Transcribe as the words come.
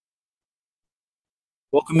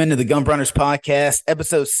Welcome into the Gump Runners podcast,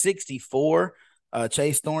 episode 64.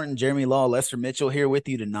 Chase Thornton, Jeremy Law, Lester Mitchell here with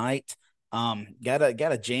you tonight. Got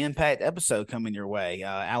a jam-packed episode coming your way.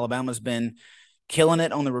 Alabama's been killing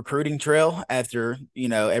it on the recruiting trail after,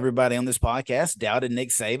 everybody on this podcast doubted Nick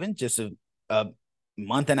Saban just a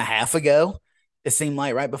month and a half ago. It seemed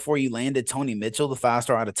like right before you landed Tony Mitchell, the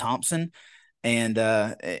five-star out of Thompson. And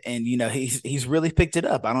he's really picked it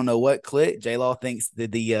up. I don't know what clicked. J Law thinks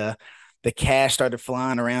that the cash started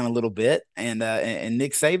flying around a little bit, and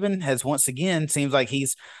Nick Saban has once again seems like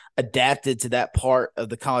he's adapted to that part of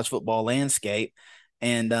the college football landscape.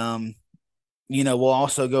 And we'll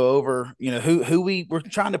also go over who we're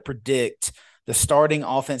trying to predict the starting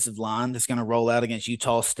offensive line that's going to roll out against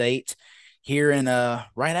Utah State here in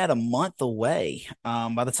right at a month away.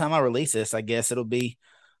 By the time I release this, I guess it'll be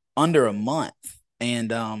under a month.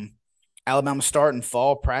 And Alabama starting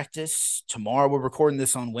fall practice tomorrow. We're recording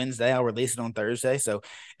this on Wednesday. I'll release it on Thursday. So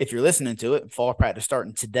if you're listening to it, fall practice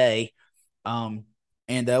starting today. And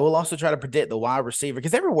we'll also try to predict the wide receiver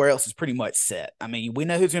because everywhere else is pretty much set. I mean, we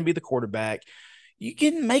know who's going to be the quarterback. You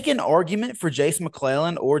can make an argument for Jace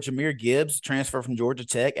McClellan or Jahmyr Gibbs, transfer from Georgia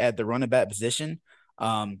Tech at the running back position.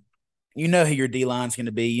 You know who your D line is going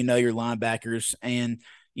to be. You know your linebackers, and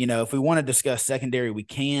if we want to discuss secondary, we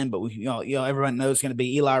can. But everyone knows it's going to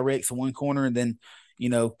be Eli Ricks in one corner, and then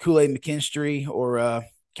Kool-Aid McKinstry or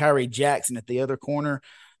Kyrie Jackson at the other corner.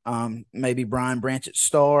 Maybe Brian Branch at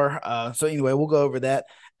star. So anyway, we'll go over that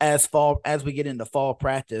as we get into fall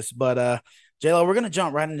practice. But JLo, we're going to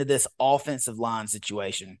jump right into this offensive line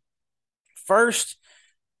situation. First,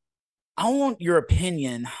 I want your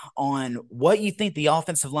opinion on what you think the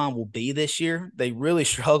offensive line will be this year. They really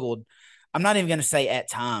struggled. I'm not even going to say at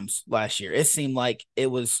times last year. It seemed like it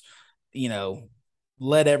was,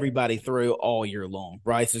 let everybody through all year long.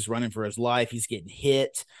 Bryce is running for his life. He's getting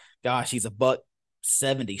hit. Gosh, he's a buck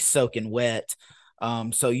 70 soaking wet.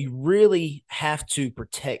 So you really have to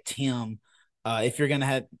protect him if you're going to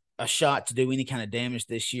have a shot to do any kind of damage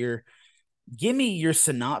this year. Give me your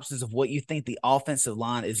synopsis of what you think the offensive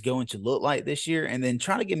line is going to look like this year, and then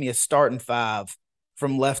try to give me a starting five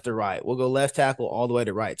from left to right. We'll go left tackle all the way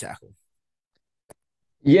to right tackle.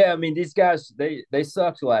 Yeah, I mean these guys they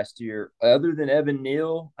sucked last year. Other than Evan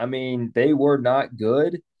Neal, I mean they were not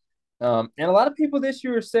good. And a lot of people this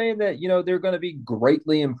year are saying that they're going to be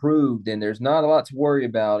greatly improved and there's not a lot to worry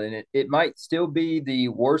about. And it might still be the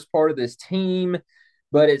worst part of this team,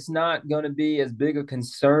 but it's not going to be as big a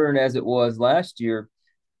concern as it was last year.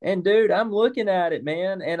 And dude, I'm looking at it,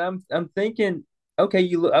 man, and I'm thinking, okay,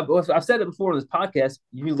 I've said it before on this podcast.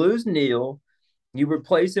 You lose Neal, you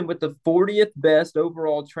replace him with the 40th best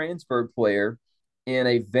overall transfer player in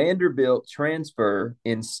a Vanderbilt transfer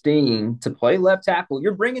in Steen to play left tackle.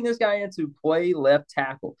 You're bringing this guy in to play left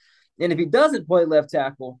tackle. And if he doesn't play left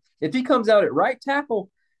tackle, if he comes out at right tackle,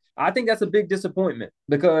 I think that's a big disappointment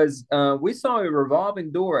because we saw a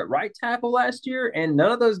revolving door at right tackle last year, and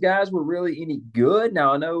none of those guys were really any good.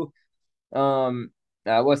 Now I know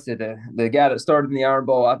what's it? The guy that started in the Iron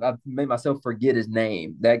Bowl. I've made myself forget his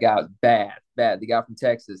name. That guy was bad. The guy from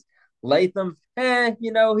Texas, Latham.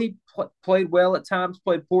 He played well at times,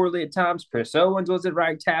 played poorly at times. Chris Owens was at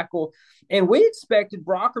right tackle, and we expected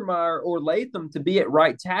Brockermeyer or Latham to be at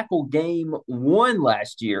right tackle game one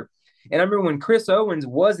last year. And I remember when Chris Owens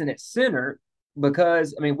wasn't at center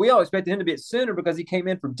because we all expected him to be at center because he came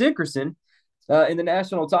in for Dickerson in the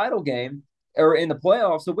national title game or in the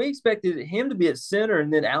playoffs. So we expected him to be at center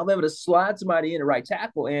and then Alabama to slide somebody in at right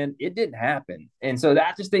tackle, and it didn't happen. And so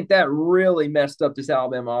I just think that really messed up this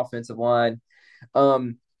Alabama offensive line.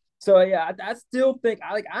 So yeah, I still think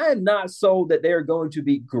I am not sold that they're going to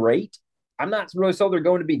be great. I'm not really sold they're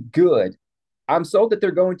going to be good. I'm sold that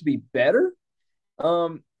they're going to be better.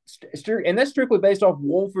 And that's strictly based off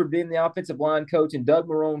Wolford being the offensive line coach and Doug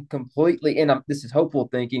Marrone completely. And this is hopeful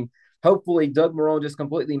thinking. Hopefully, Doug Marrone just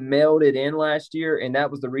completely melded in last year, and that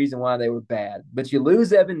was the reason why they were bad. But you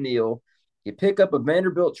lose Evan Neal, you pick up a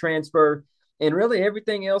Vanderbilt transfer, and really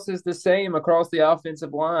everything else is the same across the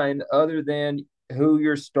offensive line, other than who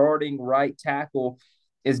your starting right tackle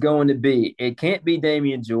is going to be. It can't be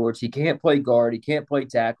Damian George. He can't play guard. He can't play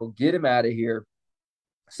tackle. Get him out of here.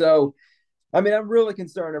 So I'm really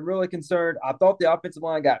concerned. I'm really concerned. I thought the offensive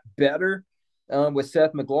line got better with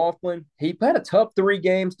Seth McLaughlin. He had a tough 3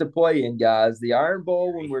 games to play in, guys. The Iron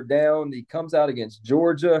Bowl, when we're down, he comes out against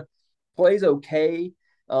Georgia, plays okay,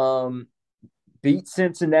 um, beats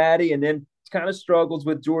Cincinnati, and then kind of struggles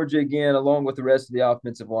with Georgia again, along with the rest of the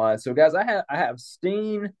offensive line. So, guys, I have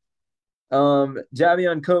Steen,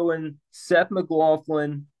 Javion Cohen, Seth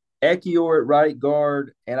McLaughlin, Ekiyor at right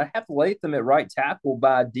guard, and I have Latham at right tackle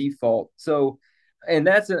by default. So and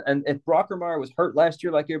and if Brockermeyer was hurt last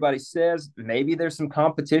year, like everybody says, maybe there's some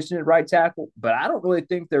competition at right tackle, but I don't really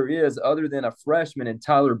think there is, other than a freshman in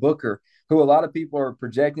Tyler Booker, who a lot of people are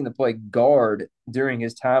projecting to play guard during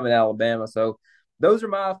his time in Alabama. So those are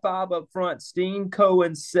my five up front: Steen,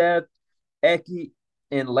 Cohen, Seth, Eki,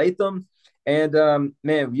 and Latham. And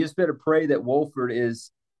man, we just better pray that Wolford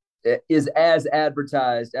is as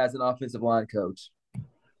advertised as an offensive line coach.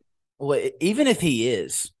 Well, even if he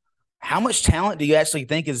is, how much talent do you actually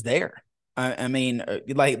think is there? I mean,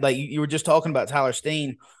 like you were just talking about Tyler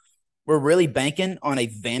Steen. We're really banking on a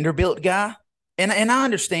Vanderbilt guy, and I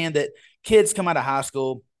understand that kids come out of high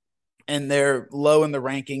school and they're low in the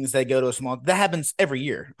rankings. They go to a small. That happens every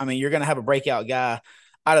year. I mean, you're going to have a breakout guy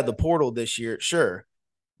out of the portal this year, sure,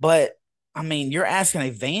 but I mean, you're asking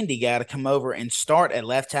a Vandy guy to come over and start at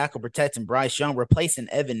left tackle, protecting Bryce Young, replacing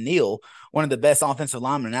Evan Neal, one of the best offensive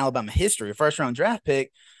linemen in Alabama history, a first round draft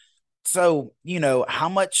pick. So, how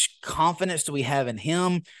much confidence do we have in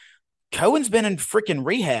him? Cohen's been in freaking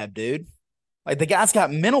rehab, dude. Like, the guy's got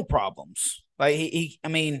mental problems. Like, I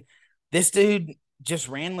mean, this dude just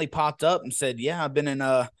randomly popped up and said, "Yeah, I've been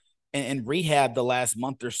in rehab the last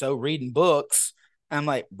month or so, reading books." And I'm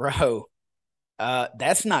like, bro,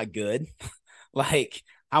 that's not good. Like,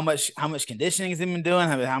 how much conditioning has he been doing?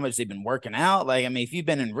 How much has he been working out? Like, I mean, if you've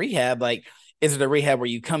been in rehab, like, is it a rehab where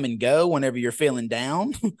you come and go whenever you're feeling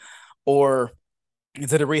down? Or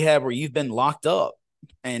is it a rehab where you've been locked up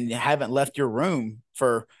and you haven't left your room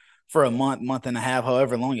for a month and a half,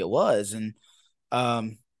 however long it was? And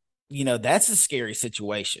um, that's a scary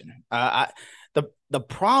situation. The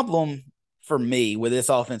problem for me with this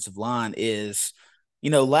offensive line is,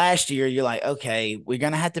 last year you're like, okay, we're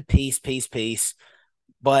gonna have to piece,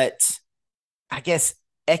 but I guess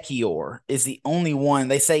Ekior is the only one.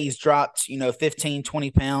 They say he's dropped, 15, 20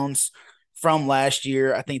 pounds from last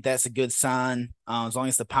year. I think that's a good sign, as long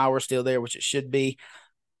as the power's still there, which it should be.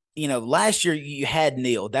 Last year you had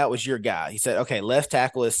Neal. That was your guy. He said, okay, left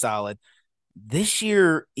tackle is solid. This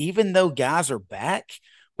year, even though guys are back,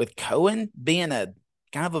 with Cohen being a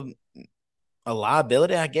kind of a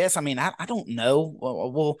liability, I guess. I mean, I don't know.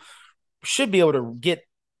 We'll should be able to get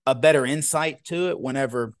a better insight to it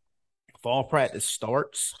whenever fall practice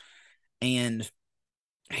starts. And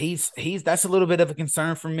he's that's a little bit of a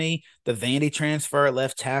concern for me. The Vandy transfer at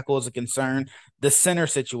left tackle is a concern. The center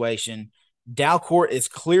situation, Dalcourt is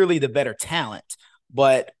clearly the better talent,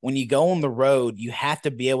 but when you go on the road, you have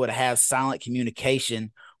to be able to have silent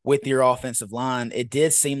communication with your offensive line. It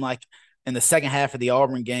did seem like in the second half of the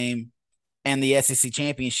Auburn game and the SEC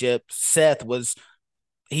championship,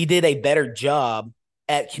 he did a better job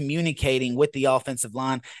at communicating with the offensive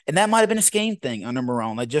line. And that might have been a scheme thing under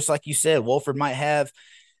Marrone. Like, just like you said, Wolford might have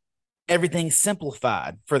everything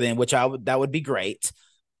simplified for them, which that would be great.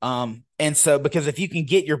 And so, because if you can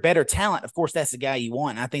get your better talent, of course, that's the guy you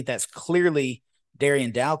want. And I think that's clearly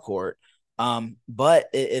Darian Dalcourt. But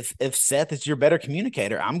if Seth is your better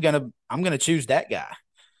communicator, I'm gonna choose that guy.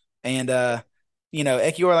 And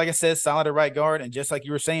Ekiyor, like I said, solid at right guard, and just like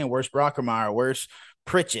you were saying, where's Brockermeyer, where's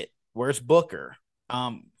Pritchett, where's Booker?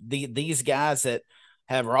 These guys that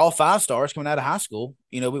are all 5 stars coming out of high school.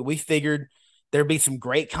 We figured there'd be some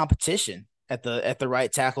great competition at the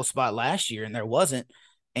right tackle spot last year, and there wasn't.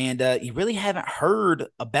 And you really haven't heard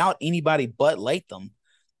about anybody but Latham.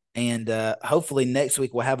 And hopefully next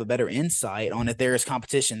week we'll have a better insight on if there is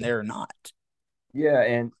competition there or not. Yeah,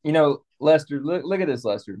 and Lester, look at this,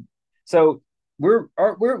 Lester. So we're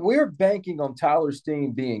banking on Tyler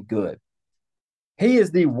Steen being good. He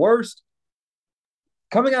is the worst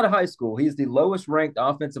coming out of high school. He is the lowest ranked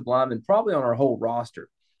offensive lineman probably on our whole roster,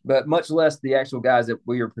 but much less the actual guys that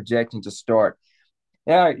we are projecting to start.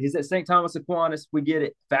 All right, he's at St. Thomas Aquinas. We get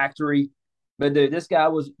it, factory. But dude, this guy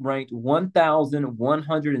was ranked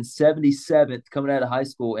 1,177th coming out of high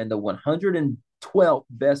school and the 112th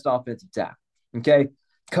best offensive tackle. Okay.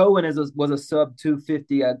 Cohen was a sub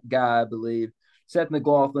 250 guy, I believe. Seth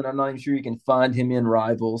McLaughlin, I'm not even sure you can find him in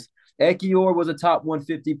rivals. Ekiyor was a top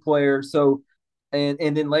 150 player. So, and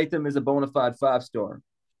then Latham is a bona fide 5-star.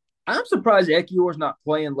 I'm surprised Ekiyor's not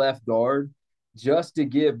playing left guard just to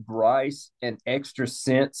give Bryce an extra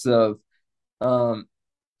sense of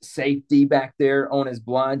safety back there on his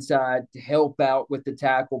blind side to help out with the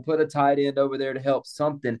tackle, put a tight end over there to help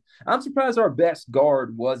something. I'm surprised our best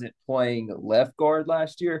guard wasn't playing left guard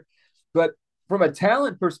last year. But from a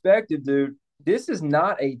talent perspective, dude, this is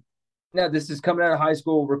coming out of high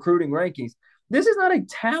school recruiting rankings. This is not a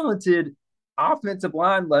talented offensive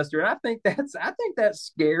line, Lester. And I think that's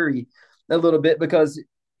scary a little bit because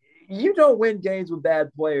you don't win games with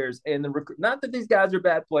bad players. And not that these guys are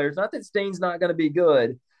bad players, not that Steen's not going to be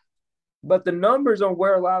good, But the numbers on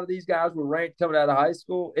where a lot of these guys were ranked coming out of high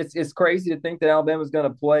school, it's crazy to think that Alabama's going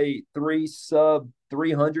to play three sub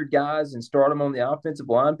 300 guys and start them on the offensive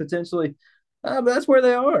line potentially. But that's where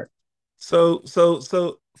they are. So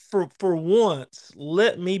for once,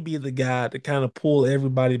 let me be the guy to kind of pull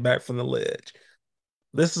everybody back from the ledge.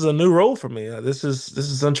 This is a new role for me. This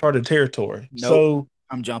is uncharted territory. Nope. So,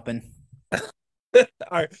 I'm jumping. all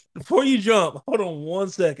right, before you jump, hold on 1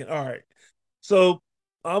 second. All right. So,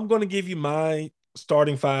 I'm going to give you my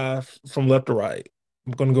starting five from left to right.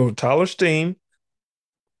 I'm going to go with Tyler Steen.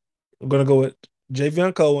 I'm going to go with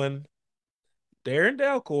Javion Cohen, Darren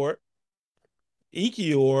Dalcourt,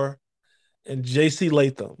 Ekiyor, and JC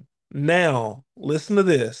Latham. Now, listen to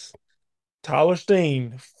this. Tyler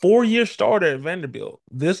Steen, 4-year starter at Vanderbilt.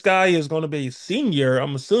 This guy is going to be a senior,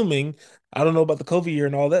 I'm assuming. I don't know about the COVID year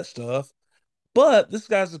and all that stuff, but this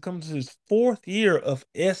guy's coming to his 4th year of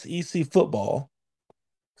SEC football.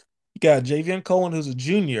 You got Javion Cohen, who's a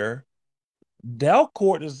junior.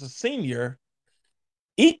 Dalcourt is a senior.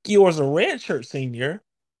 Ekiyor is a redshirt senior.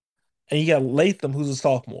 And you got Latham, who's a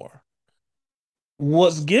sophomore.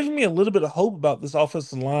 What's giving me a little bit of hope about this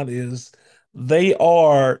offensive line is they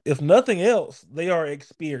are, if nothing else, they are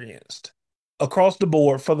experienced across the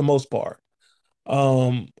board for the most part.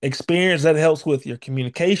 Experience that helps with your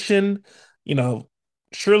communication. You know,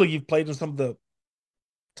 surely you've played in some of the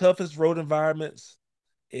toughest road environments.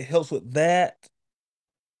 It helps with that.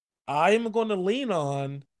 I am going to lean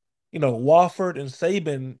on, Wofford and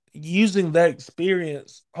Saban using that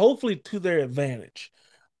experience, hopefully to their advantage.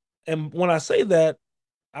 And when I say that,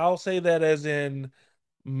 I'll say that as in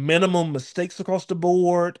minimum mistakes across the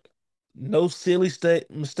board, no silly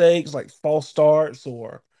mistakes like false starts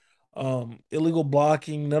or illegal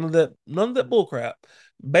blocking, none of that bull crap.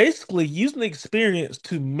 Basically, using the experience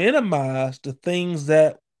to minimize the things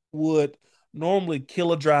that would normally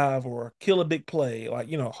kill a drive or kill a big play,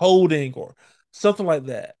 like holding or something like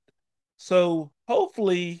that. So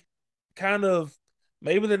hopefully, kind of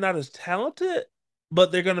maybe they're not as talented,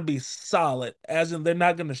 but they're going to be solid, as in they're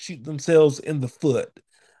not going to shoot themselves in the foot.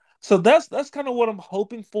 So that's kind of what I'm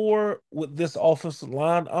hoping for with this offensive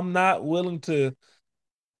line. I'm not willing to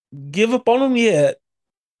give up on them yet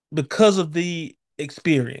because of the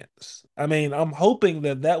experience. I mean, I'm hoping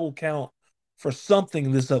that that will count for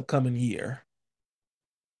something this upcoming year.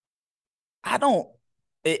 I don't.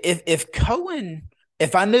 If Cohen,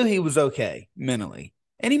 if I knew he was okay mentally,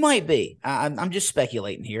 and he might be, I'm just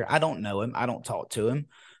speculating here. I don't know him. I don't talk to him.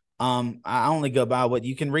 I only go by what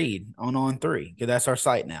you can read on On3 because that's our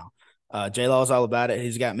site now. J Law's all about it.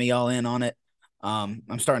 He's got me all in on it.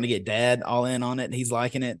 I'm starting to get Dad all in on it. He's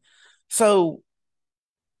liking it. So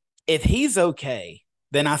if he's okay,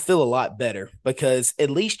 then I feel a lot better because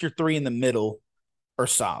at least your three in the middle are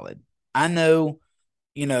solid. I know,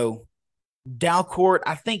 you know, Dalcourt,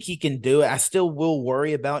 I think he can do it. I still will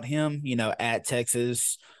worry about him, at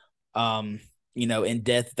Texas, in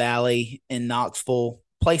Death Valley, in Knoxville,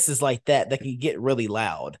 places like that can get really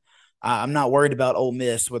loud. I'm not worried about Ole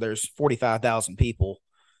Miss where there's 45,000 people,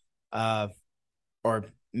 uh, or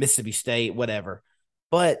Mississippi State, whatever.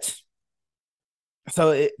 But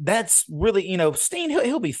that's really, Steen,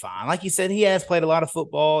 he'll be fine. Like you said, he has played a lot of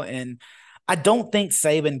football, and I don't think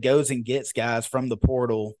Saban goes and gets guys from the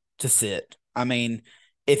portal to sit. I mean,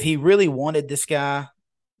 if he really wanted this guy,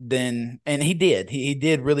 then, and he did, he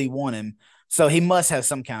did really want him. So he must have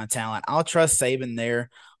some kind of talent. I'll trust Saban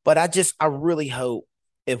there, but I really hope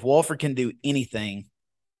if Wolford can do anything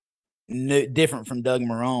different from Doug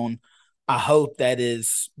Marrone, I hope that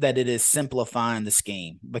it is simplifying the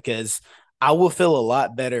scheme because I will feel a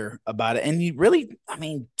lot better about it. And you really, I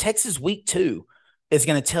mean, Texas week 2 is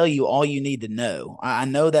going to tell you all you need to know. I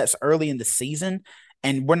know that's early in the season,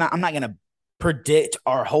 and I'm not going to predict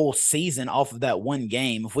our whole season off of that one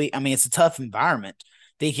game. It's a tough environment.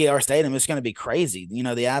 DKR Stadium is going to be crazy.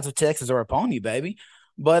 The odds of Texas are upon you, baby.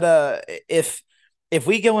 But if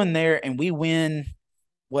we go in there and we win,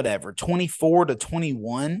 whatever,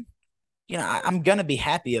 24-21, I'm going to be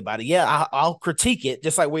happy about it. Yeah, I'll critique it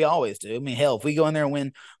just like we always do. I mean, hell, if we go in there and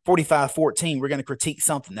win 45-14, we're going to critique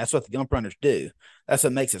something. That's what the Gump Runners do. That's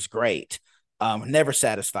what makes us great. Never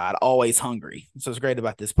satisfied, always hungry. So it's great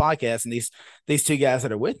about this podcast and these two guys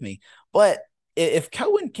that are with me. But if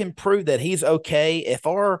Cohen can prove that he's okay, if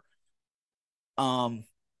our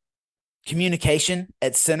communication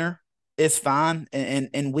at center is fine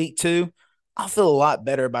in week 2, I'll feel a lot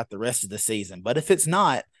better about the rest of the season. But if it's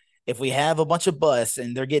not, if we have a bunch of busts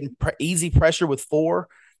and they're getting easy pressure with 4,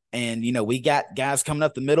 and we got guys coming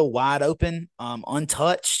up the middle wide open,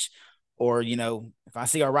 untouched, or If I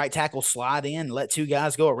see our right tackle slide in, let two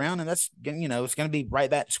guys go around, and that's, it's going to be right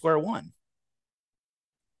back to square one.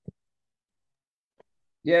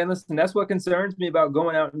 Yeah, and listen, that's what concerns me about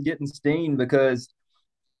going out and getting Steen, because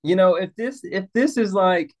if this is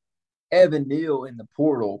like Evan Neal in the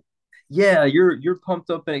portal, yeah, you're pumped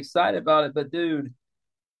up and excited about it. But dude,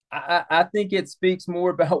 I think it speaks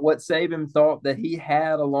more about what Saban thought that he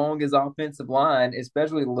had along his offensive line,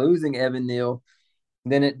 especially losing Evan Neal,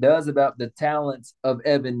 than it does about the talents of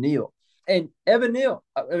Evan Neal. And Evan Neal,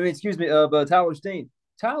 of Tyler Steen.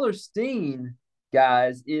 Tyler Steen,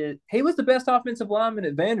 guys, he was the best offensive lineman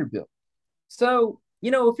at Vanderbilt. So,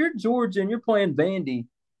 if you're Georgia and you're playing Vandy,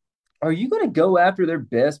 are you going to go after their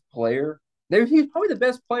best player? He's probably the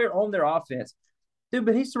best player on their offense. Dude,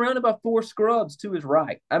 but he's surrounded by four scrubs to his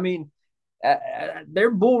right. I mean, they're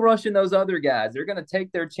bull rushing those other guys. They're going to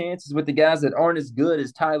take their chances with the guys that aren't as good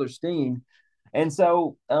as Tyler Steen. And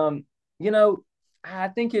so, I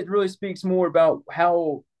think it really speaks more about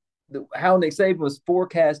how Nick Saban was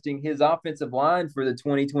forecasting his offensive line for the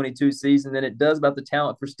 2022 season than it does about the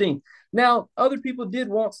talent for Steen. Now, other people did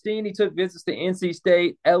want Steen. He took visits to NC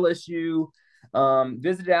State, LSU,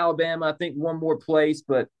 visited Alabama, I think one more place,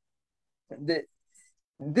 but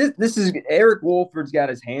this is Eric Wolford's got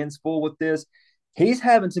his hands full with this. He's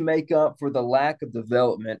having to make up for the lack of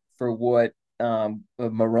development for what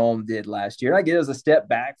Marrone did last year. I get it was a step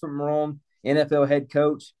back from Marrone, NFL head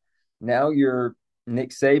coach. Now you're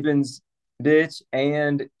Nick Saban's bitch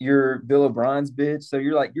and you're Bill O'Brien's bitch. So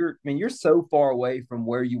you're so far away from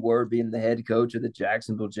where you were being the head coach of the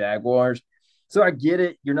Jacksonville Jaguars. So I get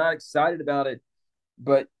it. You're not excited about it,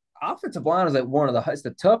 but offensive line is like it's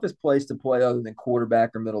the toughest place to play other than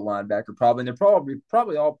quarterback or middle linebacker, probably. And they're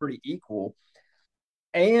probably all pretty equal.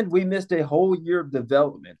 And we missed a whole year of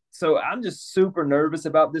development. So I'm just super nervous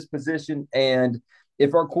about this position. And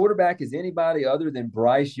if our quarterback is anybody other than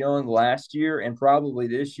Bryce Young last year and probably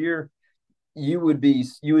this year, you would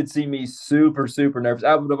see me super, super nervous.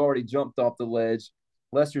 I would have already jumped off the ledge.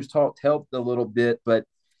 Lester's talk helped a little bit, but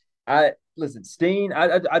listen, Steen,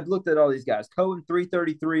 I've looked at all these guys. Cohen,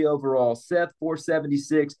 333 overall. Seth,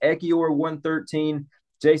 476. Ekiyor, 113.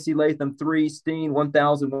 J.C. Latham, 3. Steen,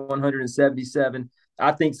 1,177.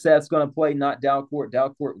 I think Seth's going to play, not Dalcourt.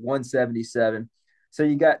 Dalcourt, 177. So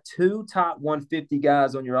you got two top 150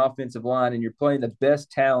 guys on your offensive line, and you're playing the best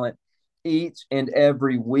talent each and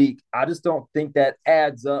every week. I just don't think that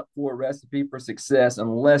adds up for a recipe for success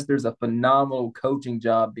unless there's a phenomenal coaching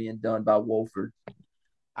job being done by Wolford.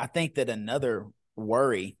 I think that another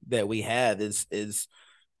worry that we have is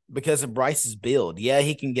because of Bryce's build. Yeah,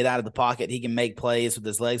 he can get out of the pocket. He can make plays with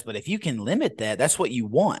his legs. But if you can limit that, that's what you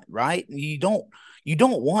want, right? You don't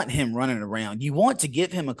want him running around. You want to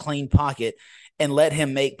give him a clean pocket and let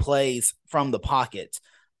him make plays from the pocket.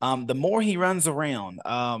 The more he runs around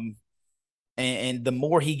and the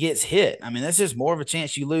more he gets hit, I mean, that's just more of a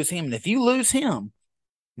chance you lose him. And if you lose him,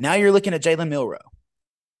 now you're looking at Jalen Milroe.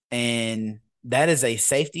 And that is a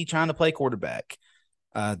safety trying to play quarterback.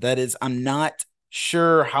 I'm not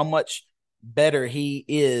sure how much better he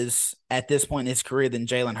is at this point in his career than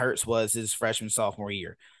Jalen Hurts was his freshman, sophomore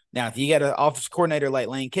year. Now, if you got an offensive coordinator like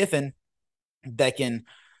Lane Kiffin that can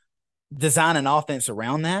design an offense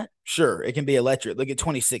around that, sure, it can be electric. Look at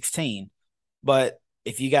 2016. But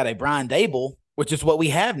if you got a Brian Dable, which is what we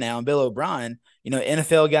have now in Bill O'Brien,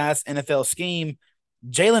 NFL guys, NFL scheme,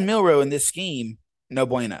 Jalen Milroe in this scheme, no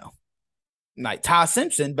bueno. Like Ty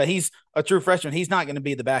Simpson, but he's a true freshman. He's not going to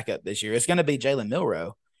be the backup this year. It's going to be Jalen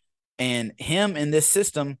Milroe. And him in this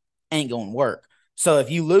system ain't going to work. So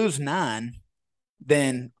if you lose 9,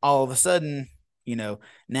 then all of a sudden,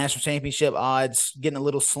 national championship odds getting a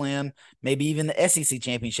little slim, maybe even the SEC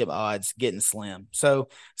championship odds getting slim. So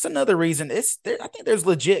it's another reason. I think there's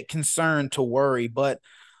legit concern to worry, but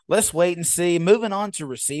let's wait and see. Moving on to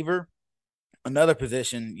receiver, another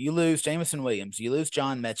position. You lose Jameson Williams. You lose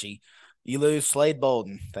John Mechie. You lose Slade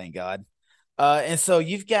Bolden, thank God. And so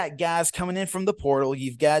you've got guys coming in from the portal.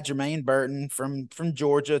 You've got Jermaine Burton from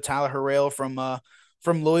Georgia, Tyler Harrell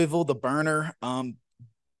from Louisville, the burner.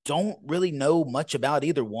 Don't really know much about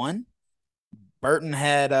either one. Burton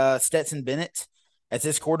had Stetson Bennett as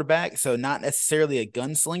his quarterback, so not necessarily a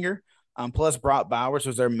gunslinger. Plus, Brock Bowers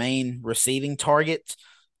was their main receiving target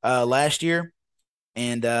last year.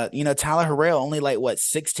 And, Tyler Harrell only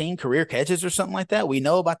 16 career catches or something like that. We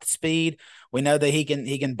know about the speed. We know that he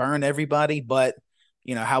can burn everybody, but,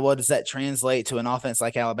 how well does that translate to an offense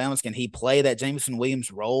like Alabama's? Can he play that Jameson Williams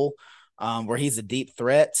role where he's a deep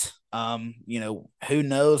threat? Who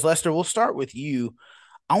knows? Lester, we'll start with you.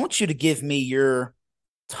 I want you to give me your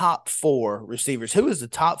top 4 receivers. Who is the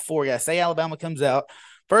top 4 guys? Say Alabama comes out,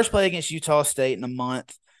 First play against Utah State in a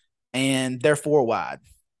month, and they're 4 wide.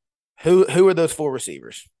 Who are those 4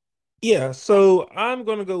 receivers? Yeah, so I'm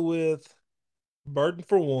gonna go with Burton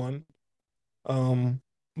for one. Um,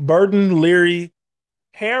 Burton, Leary,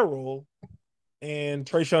 Harrell, and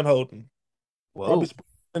Trayshawn Holden. Probably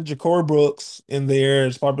Whoa. Ja'Cory Brooks in there.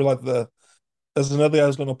 It's probably like that's another guy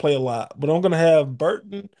who's going to play a lot. But I'm going to have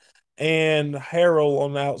Burton and Harrell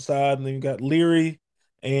on the outside, and then you got Leary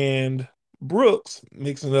and Brooks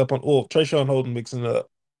mixing it up on. Well, Trayshawn Holden mixing it up.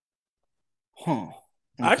 Huh.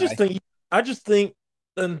 I just Okay. think I just think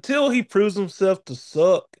until he proves himself to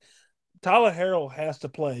suck, Tyler Harrell has to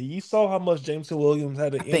play. You saw how much Jameson Williams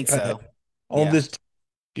had an I think impact so. on Yeah. this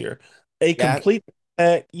year. A Yeah. complete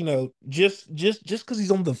impact, just because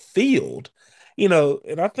he's on the field, and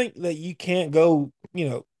I think that you can't go,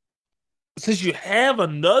 since you have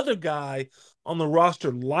another guy on the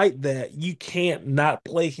roster like that, you can't not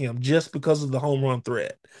play him just because of the home run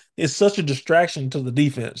threat. It's such a distraction to the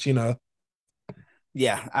defense.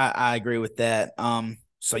 Yeah, I agree with that.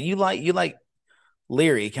 So you like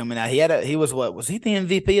Leary coming out. He was what? Was he the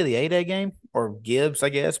MVP of the A-Day game? Or Gibbs, I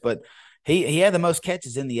guess, but he had the most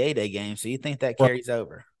catches in the A-Day game, so you think that Right. carries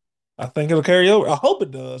over. I think it'll carry over. I hope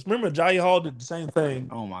it does. Remember, Jai Hall did the same thing.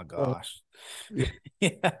 Oh my Uh, gosh. yeah.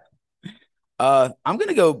 Yeah. I'm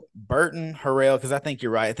gonna go Burton Harrell because I think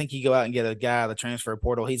you're right. I think you go out and get a guy out of the transfer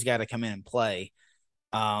portal. He's got to come in and play.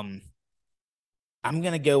 Um, I'm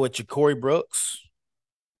gonna go with Ja'Cory Brooks,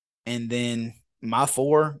 and then my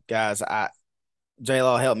 4 guys. J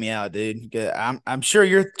Law, help me out, dude. I'm sure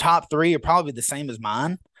your top 3 are probably the same as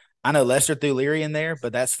mine. I know Lester threw Leary in there,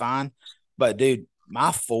 but that's fine. But dude,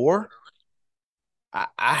 my 4, I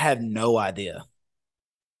have no idea.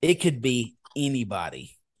 It could be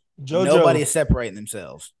anybody. Nobody JoJo. is separating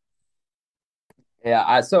themselves. Yeah,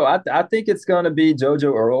 I think it's gonna be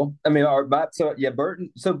JoJo Earl. I mean, so yeah,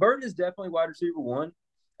 Burton. So Burton is definitely wide receiver one.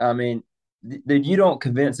 I mean, you don't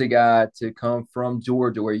convince a guy to come from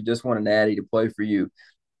Georgia where you just want a natty to play for you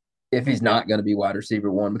if he's not going to be wide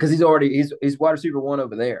receiver one because he's wide receiver one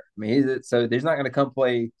over there. I mean, so he's not going to come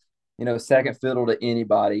play, second fiddle to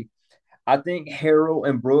anybody. I think Harrell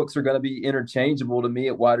and Brooks are going to be interchangeable to me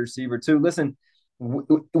at wide receiver too. Listen,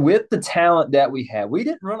 with the talent that we have, we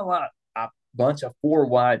didn't run a bunch of 4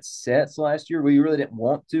 wide sets last year. We really didn't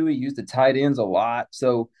want to. We used the tight ends a lot.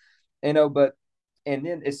 So, but and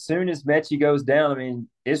then as soon as Mechie goes down, I mean,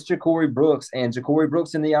 it's Ja'Cory Brooks and Ja'Cory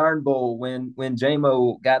Brooks in the Iron Bowl when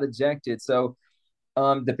JMO got ejected. So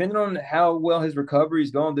depending on how well his recovery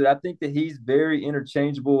is going, dude, I think that he's very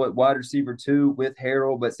interchangeable at wide receiver too with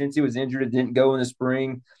Harrell. But since he was injured and didn't go in the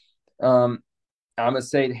spring, um, I'm gonna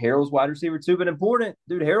say Harrell's wide receiver too. But important,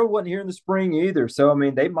 dude, Harrell wasn't here in the spring either. So I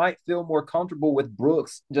mean, they might feel more comfortable with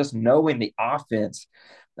Brooks just knowing the offense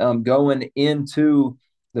going into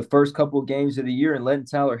the first couple of games of the year and letting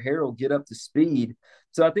Tyler Harrell get up to speed.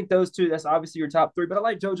 So I think those two, that's obviously your top 3. But I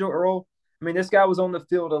like JoJo Earl. I mean, this guy was on the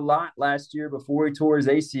field a lot last year before he tore his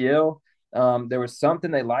ACL. There was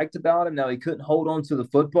something they liked about him. Now he couldn't hold on to the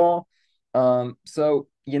football. So,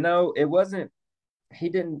 it wasn't,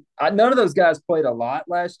 none of those guys played a lot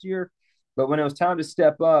last year, but when it was time to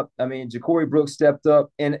step up, I mean, Ja'Cory Brooks stepped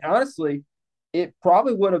up. And honestly, it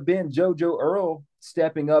probably would have been JoJo Earl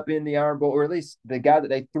stepping up in the Iron Bowl, or at least the guy that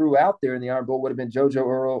they threw out there in the Iron Bowl would have been JoJo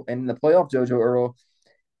Earl, and in the playoff, JoJo Earl,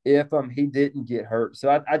 if he didn't get hurt.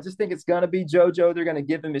 So I just think it's going to be JoJo. They're going to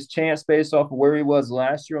give him his chance based off of where he was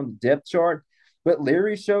last year on the depth chart. But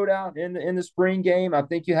Leary showed out in the spring game. I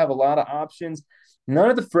think you have a lot of options. None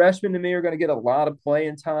of the freshmen to me are going to get a lot of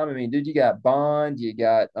playing time. I mean, dude, you got Bond, you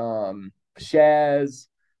got Shaz.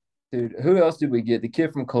 Dude, who else did we get? The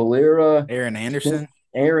kid from Calera, Aaron Anderson.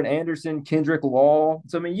 Aaron Anderson, Kendrick Law.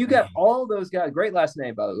 So I mean, you got all those guys. Great last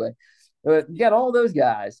name, by the way. You got all those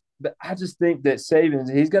guys, but I just think that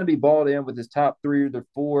Saban, he's going to be balled in with his top 3 or the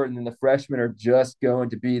 4, and then the freshmen are just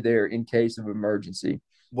going to be there in case of emergency.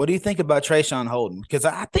 What do you think about Trayshawn Holden? Because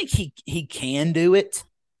I think he can do it,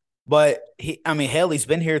 but hell, he's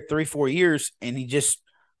been here 3-4 years, and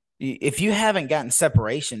if you haven't gotten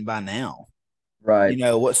separation by now, right?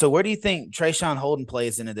 What? So where do you think Trayshawn Holden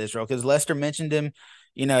plays into this role? Because Lester mentioned him.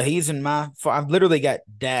 He's in I've literally got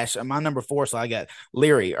dash on my number 4, so I got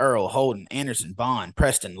Leary, Earl, Holden, Anderson, Bond,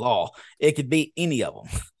 Preston, Law. It could be any of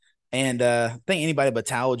them, and I think anybody but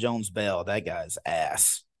Towel Jones Bell, that guy's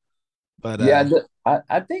ass. But yeah,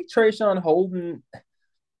 I think Trayshawn Holden.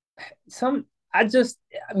 To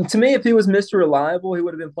me, if he was Mr. Reliable, he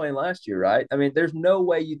would have been playing last year, right? I mean, there's no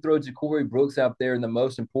way you throw Ja'Cory Brooks out there in the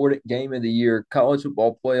most important game of the year, college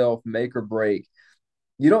football playoff, make or break.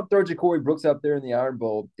 You don't throw Ja'Cory Brooks out there in the Iron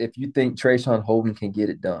Bowl if you think Trayshawn Holden can get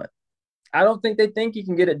it done. I don't think they think he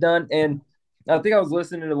can get it done. And I think I was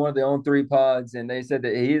listening to one of the On3 pods, and they said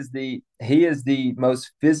that he is the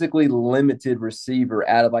most physically limited receiver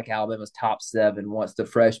out of like Alabama's top seven once the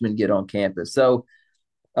freshmen get on campus. So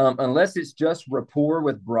unless it's just rapport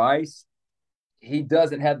with Bryce, he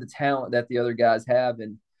doesn't have the talent that the other guys have.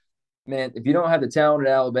 And man, if you don't have the talent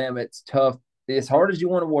at Alabama, it's tough. As hard as you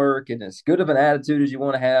want to work and as good of an attitude as you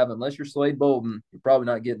want to have, unless you're Slade Bolden, you're probably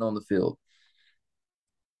not getting on the field.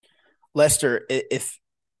 Lester, if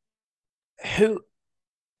who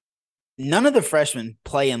none of the freshmen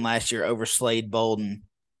playing last year over Slade Bolden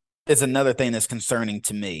is another thing that's concerning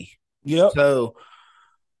to me. Yep. So,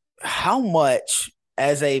 how much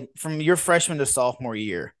from your freshman to sophomore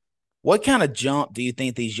year, what kind of jump do you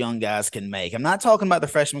think these young guys can make? I'm not talking about the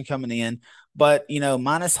freshmen coming in, but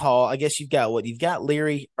minus Hall, I guess you've got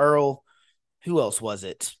Leary, Earl, who else was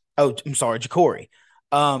it? Oh, I'm sorry, Ja'Cory.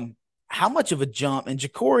 How much of a jump? And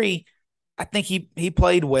Ja'Cory, I think he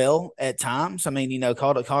played well at times. I mean,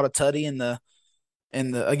 caught a tutty in the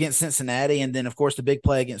against Cincinnati, and then of course the big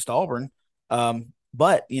play against Auburn.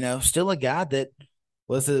 But still a guy that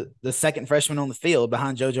was the second freshman on the field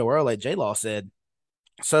behind JoJo Earle, like J Law said.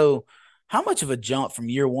 So, how much of a jump from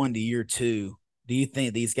year one to year two do you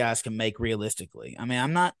think these guys can make realistically? I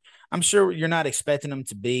mean, I'm sure you're not expecting them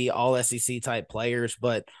to be all SEC type players,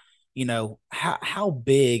 but how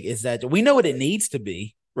big is that? We know what it needs to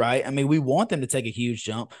be, right? I mean, we want them to take a huge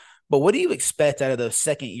jump, but what do you expect out of those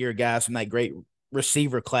second year guys from that great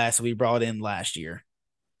receiver class we brought in last year?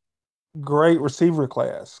 Great receiver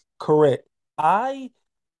class. Correct. I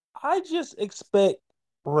just expect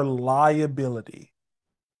reliability.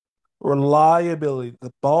 Reliability.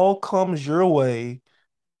 The ball comes your way.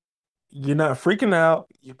 You're not freaking out.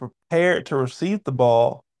 You're prepared to receive the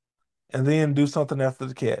ball and then do something after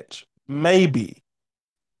the catch. Maybe.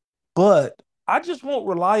 But I just want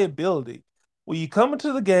reliability. When you come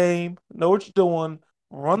into the game, know what you're doing,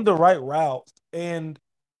 run the right routes, and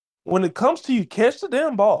when it comes to you, catch the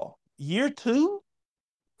damn ball. Year two,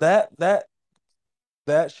 that that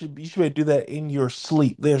that should you should be able to do that in your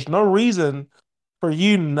sleep. There's no reason for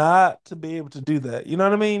you not to be able to do that. You know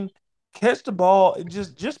what I mean? Catch the ball and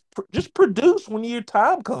just produce when your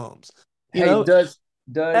time comes. You Hey, know, does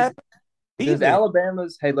does even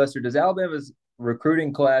Alabama's hey Lester, does Alabama's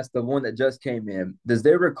recruiting class, the one that just came in, does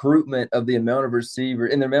their recruitment of the amount of receiver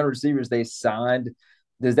and the amount of receivers they signed,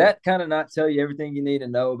 does that kind of not tell you everything you need to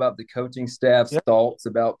know about the coaching staff's yeah, thoughts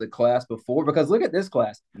about the class before? Because look at this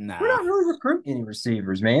class. We're No. not really recruiting any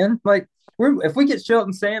receivers, man. Like if we get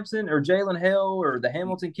Shelton Sampson or Jalen Hill or the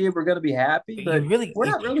Hamilton kid, we're gonna be happy, You but really we're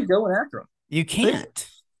not really going after them. you they can't.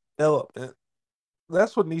 development.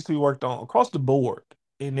 That's what needs to be worked on across the board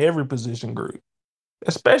in every position group,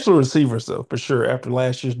 especially receivers, though, for sure, after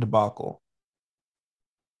last year's debacle.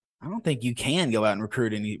 I don't think you can go out and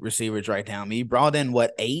recruit any receivers right now. I mean, you brought in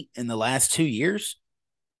what, 8 in the last 2 years?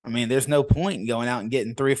 I mean, there's no point in going out and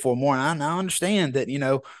getting 3 or 4 more. And I understand that,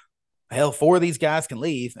 hell, 4 of these guys can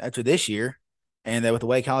leave after this year. And that with the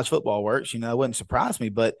way college football works, it wouldn't surprise me.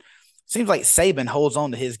 But it seems like Saban holds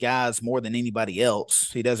on to his guys more than anybody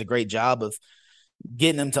else. He does a great job of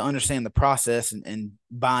getting them to understand the process and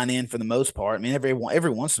buying in for the most part. I mean, every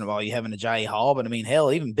once in a while you have an Ajayi Hall, but I mean,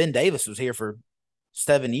 hell, even Ben Davis was here for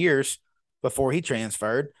 7 years before he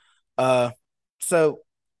transferred. So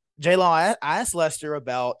J Law, I asked Lester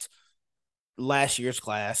about last year's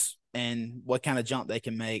class and what kind of jump they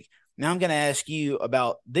can make. Now I'm going to ask you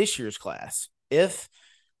about this year's class. If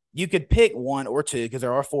you could pick one or two, because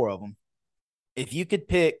there are 4 of them, if you could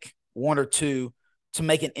pick one or two to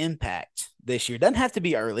make an impact this year, doesn't have to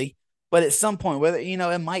be early, but at some point, whether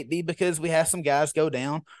it might be because we have some guys go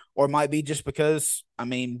down, or it might be just because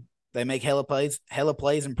they make hella plays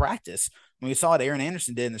in practice. When we saw what Aaron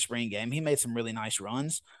Anderson did in the spring game, he made some really nice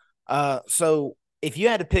runs. So if you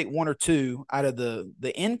had to pick one or two out of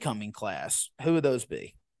the incoming class, who would those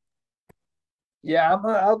be? Yeah,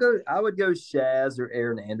 I'll go. I would go Shaz or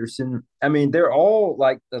Aaron Anderson. I mean, they're all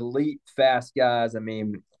like elite fast guys. I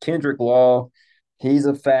mean, Kendrick Law, he's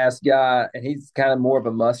a fast guy, and he's kind of more of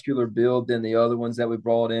a muscular build than the other ones that we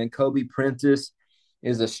brought in. Kobe Prentice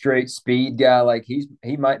is a straight speed guy. Like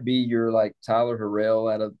he might be your like Tyler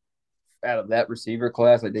Harrell out of that receiver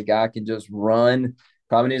class. Like the guy can just run.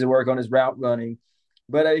 Probably needs to work on his route running.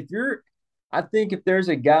 But I think if there's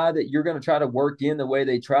a guy that you're going to try to work in the way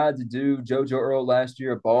they tried to do JoJo Earle last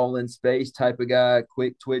year, a ball in space type of guy,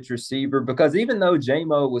 quick twitch receiver, because even though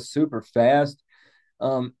JMO was super fast,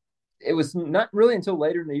 um, it was not really until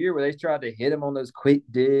later in the year where they tried to hit him on those quick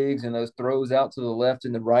digs and those throws out to the left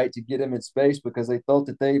and the right to get him in space because they thought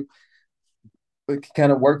that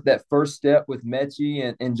kind of work that first step with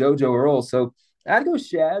Mechie and JoJo Earl. So I'd go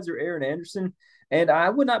Shaz or Aaron Anderson. And I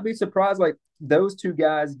would not be surprised, like those two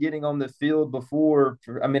guys getting on the field before.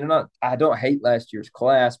 I mean, I don't hate last year's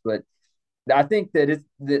class, but I think that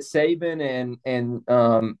Saban and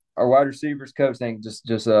our wide receivers coach thing just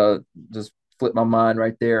flipped my mind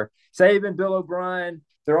right there. Saban, Bill O'Brien,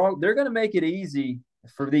 they're going to make it easy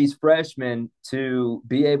for these freshmen to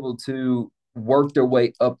be able to work their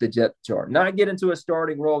way up the depth chart, not get into a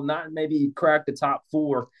starting role, not maybe crack the top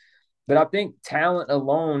four, but I think talent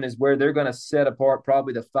alone is where they're going to set apart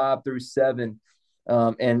probably the 5 through 7.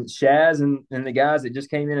 And Shaz and the guys that just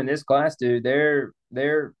came in this class, dude, they're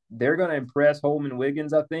going to impress Holman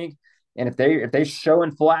Wiggins, I think. And if they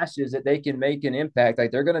showing flashes that they can make an impact,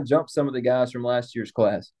 like they're going to jump some of the guys from last year's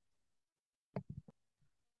class.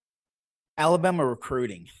 Alabama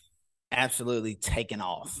recruiting absolutely taken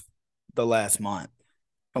off the last month.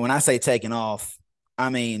 And when I say taken off, I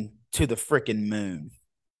mean to the freaking moon.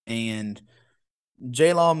 And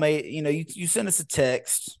J-Law made, you sent us a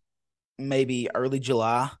text maybe early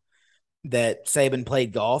July that Saban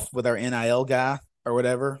played golf with our NIL guy or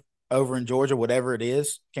whatever over in Georgia, whatever it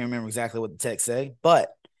is. Can't remember exactly what the text said, but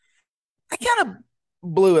I kind of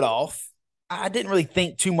blew it off. I didn't really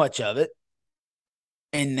think too much of it.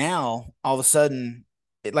 And now all of a sudden,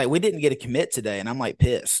 we didn't get a commit today, and I'm like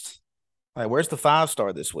pissed. Like, where's the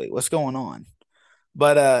 5-star this week? What's going on?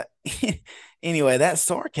 But anyway, that's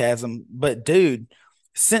sarcasm. But dude,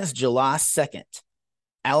 since July 2nd,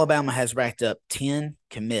 Alabama has racked up 10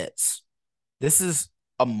 commits. This is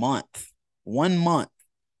a month, 1 month,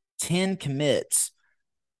 10 commits.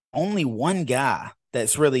 Only one guy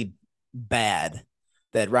that's really bad,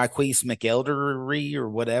 that Raquise McElderry or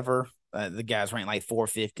whatever. The guy's ranked like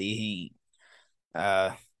 450.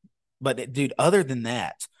 But dude, other than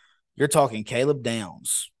that, you're talking Caleb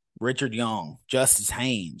Downs, Richard Young, Justice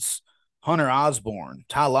Haynes, Hunter Osborne,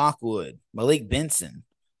 Ty Lockwood, Malik Benson,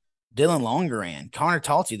 Dylan Longeran, Connor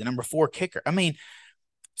Talty, the number 4 kicker. I mean,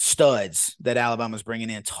 studs that Alabama's bringing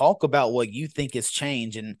in. Talk about what you think has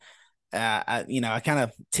changed. And, I kind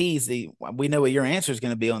of tease we know what your answer is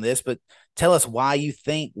going to be on this, but tell us why you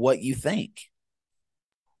think what you think.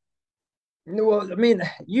 Well, I mean,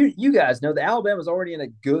 you guys know that Alabama's already in a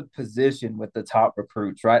good position with the top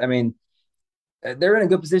recruits, right? I mean, they're in a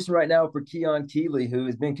good position right now for Keon Keeley, who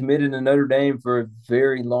has been committed to Notre Dame for a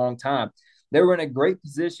very long time. They were in a great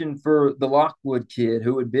position for the Lockwood kid,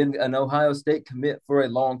 who had been an Ohio State commit for a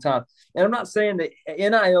long time. And I'm not saying that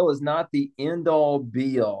NIL is not the end all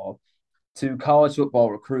be all to college football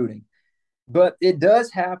recruiting, but it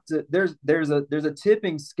does have to. There's a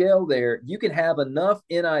tipping scale there. You can have enough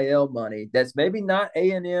NIL money that's maybe not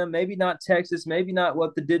A&M, maybe not Texas, maybe not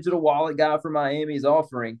what the digital wallet guy from Miami is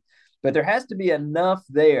offering, but there has to be enough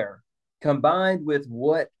there combined with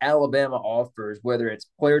what Alabama offers, whether it's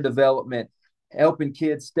player development, helping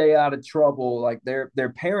kids stay out of trouble. Like their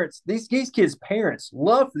parents, these kids' parents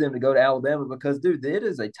love for them to go to Alabama because, dude, it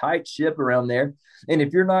is a tight ship around there. And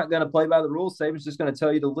if you're not going to play by the rules, Saban's just going to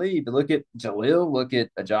tell you to leave. But look at Jalil, look at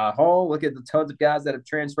Ajay Hall, look at the tons of guys that have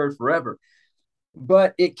transferred forever.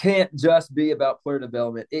 But it can't just be about player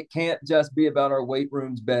development. It can't just be about our weight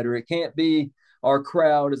rooms better. It can't be our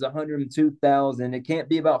crowd is 102,000. It can't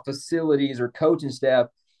be about facilities or coaching staff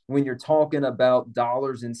when you're talking about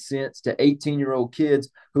dollars and cents to 18-year-old kids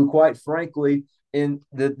who, quite frankly, in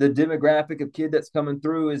the demographic of kid that's coming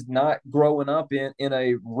through is not growing up in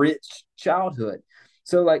a rich childhood.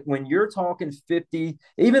 So, like, when you're talking 50,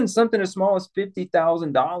 even something as small as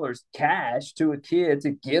 $50,000 cash to a kid to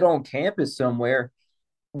get on campus somewhere,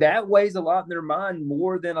 that weighs a lot in their mind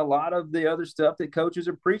more than a lot of the other stuff that coaches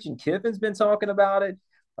are preaching. Kiffin's been talking about it.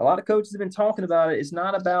 A lot of coaches have been talking about it. It's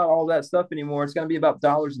not about all that stuff anymore. It's going to be about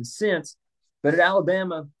dollars and cents. But at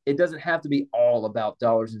Alabama, it doesn't have to be all about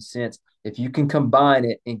dollars and cents. If you can combine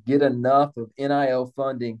it and get enough of NIL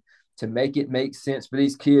funding to make it make sense for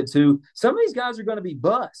these kids who some of these guys are going to be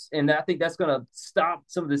busts. And I think that's going to stop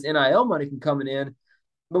some of this NIL money from coming in.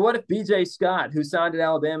 But what if BJ Scott, who signed at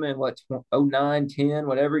Alabama in 09, 10,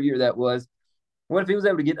 whatever year that was, what if he was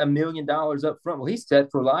able to get $1 million up front? Well, he's set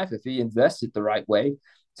for life if he invests it the right way.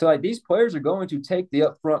 So, like, these players are going to take the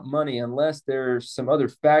upfront money unless there's some other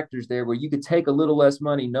factors there where you could take a little less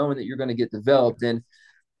money knowing that you're going to get developed. And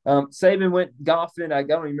Saban went golfing. I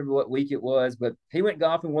don't remember what week it was, but he went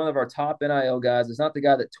golfing. One of our top NIL guys. It's not the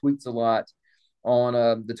guy that tweets a lot on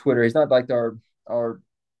the Twitter. He's not like the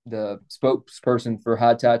spokesperson for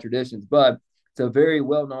High Tide Traditions, but it's a very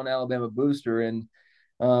well-known Alabama booster. And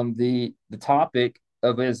the topic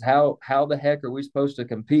of it is how the heck are we supposed to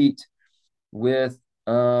compete with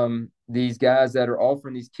these guys that are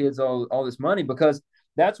offering these kids all this money, because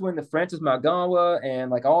that's when the Francis Mauigoa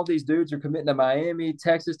and like all these dudes are committing to Miami,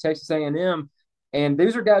 Texas A&M, and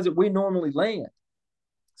these are guys that we normally land.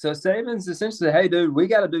 So Saban's essentially said, hey, dude, we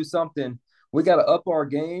got to do something. We got to up our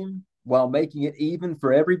game while making it even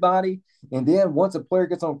for everybody. And then once a player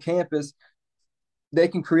gets on campus, they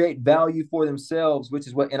can create value for themselves, which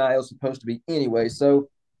is what NIL is supposed to be anyway. So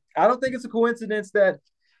I don't think it's a coincidence that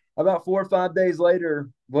about 4 or 5 days later,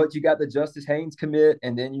 what you got the Justice Haynes commit,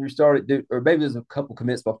 and then you started, or maybe there's a couple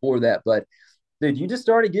commits before that, but dude, you just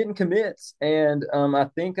started getting commits. And I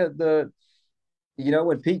think of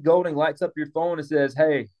when Pete Golding lights up your phone and says,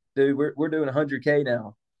 hey, dude, we're doing 100K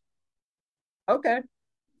now. Okay.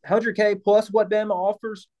 100K plus what Bama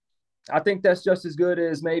offers. I think that's just as good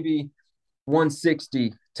as maybe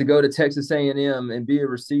 160 to go to Texas A&M and be a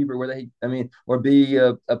receiver or be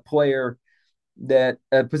a player that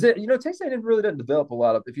Texas A&M really doesn't develop a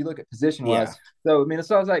lot of, if you look at position wise. Yeah.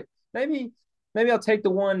 So I was like, maybe I'll take the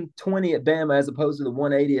 120 at Bama as opposed to the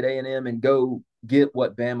 180 at A&M and go get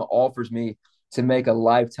what Bama offers me to make a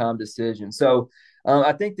lifetime decision. So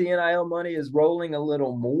I think the NIL money is rolling a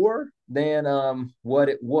little more than what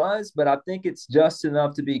it was, but I think it's just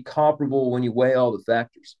enough to be comparable when you weigh all the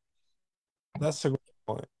factors. That's a great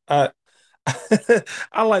point.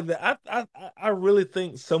 I like that. I really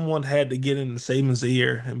think someone had to get in Saban's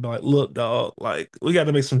ear and be like, "Look, dog, like we got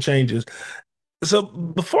to make some changes." So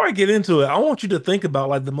before I get into it, I want you to think about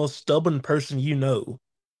like the most stubborn person you know.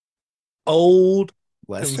 Old,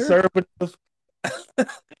 Lester? conservative,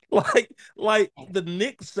 like the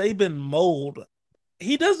Nick Saban mold.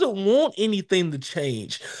 He doesn't want anything to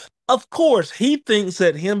change. Of course, he thinks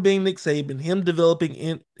that him being Nick Saban, him developing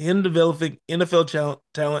NFL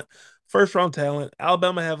talent, first round talent,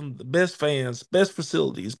 Alabama having the best fans, best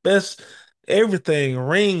facilities, best everything,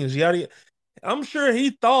 rings, yada yada. I'm sure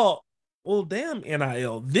he thought, well, damn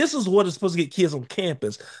NIL, this is what is supposed to get kids on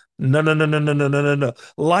campus. No, no, no, no, no, no, no, no, no.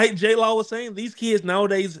 Like J Law was saying, these kids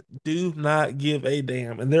nowadays do not give a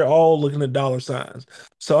damn, and they're all looking at dollar signs.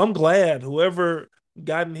 So I'm glad whoever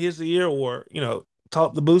got in his ear or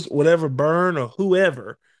talked the boost, whatever, Burn or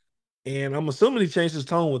whoever. And I'm assuming he changed his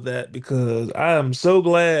tone with that because I am so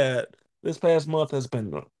glad this past month has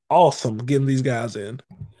been awesome getting these guys in.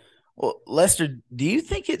 Well, Lester, do you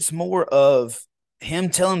think it's more of him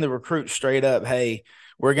telling the recruit straight up, hey,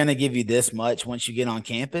 we're going to give you this much once you get on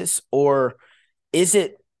campus? Or is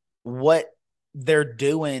it what they're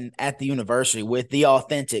doing at the university with The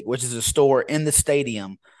Authentic, which is a store in the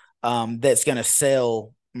stadium that's going to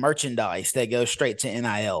sell merchandise that goes straight to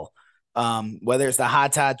NIL? Whether it's the High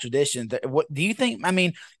Tide Tradition, what do you think? I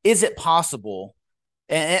mean, is it possible?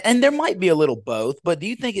 And there might be a little both, but do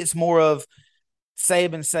you think it's more of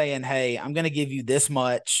Saban saying, hey, I'm going to give you this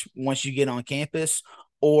much once you get on campus?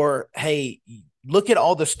 Or, hey, look at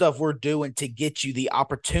all the stuff we're doing to get you the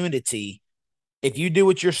opportunity. If you do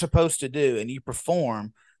what you're supposed to do and you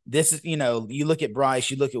perform, this is, you look at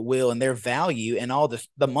Bryce, you look at Will and their value and all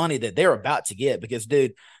the money that they're about to get because,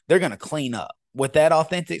 dude, they're going to clean up with that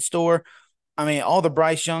Authentic store. I mean, all the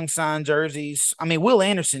Bryce Young signed jerseys. I mean, Will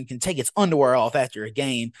Anderson can take his underwear off after a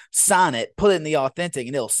game, sign it, put it in The Authentic,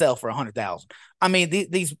 and it'll sell for 100,000. I mean,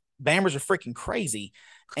 these Bammers are freaking crazy.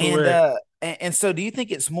 Correct. And so, do you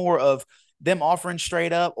think it's more of them offering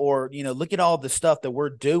straight up, or look at all the stuff that we're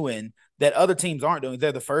doing that other teams aren't doing?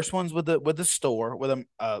 They're the first ones with the store, with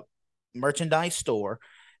a merchandise store,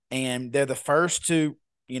 and they're the first to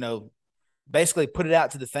basically put it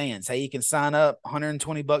out to the fans. Hey, you can sign up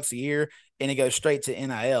 $120 a year and it goes straight to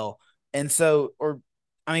NIL. And so,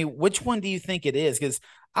 I mean, which one do you think it is? Because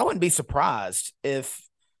I wouldn't be surprised if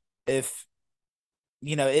it's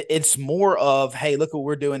more of, hey, look what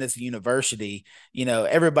we're doing as a university.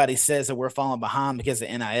 Everybody says that we're falling behind because of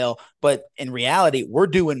NIL, but in reality, we're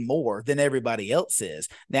doing more than everybody else is.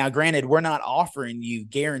 Now, granted, we're not offering you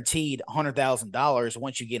guaranteed $100,000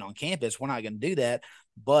 once you get on campus. We're not going to do that.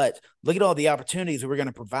 But look at all the opportunities that we're going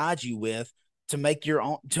to provide you with to make your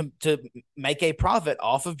own to make a profit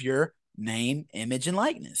off of your name, image, and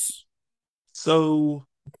likeness. So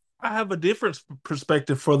I have a different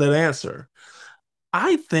perspective for that answer.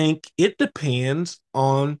 I think it depends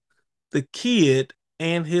on the kid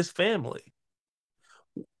and his family.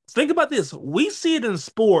 Think about this. We see it in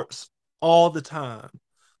sports all the time.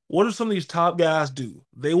 What do some of these top guys do?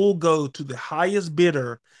 They will go to the highest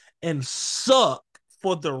bidder and suck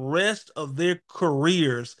for the rest of their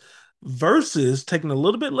careers versus taking a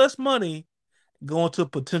little bit less money going to a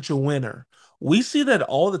potential winner. We see that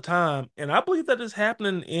all the time, and I believe that is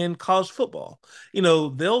happening in college football.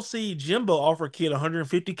 They'll see Jimbo offer a kid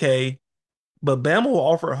 150K, but Bama will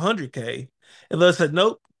offer 100K, and they'll say,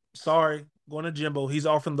 nope, sorry, going to Jimbo. He's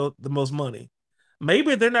offering the most money.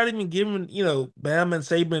 Maybe they're not even giving, Bam and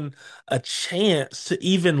Saban a chance to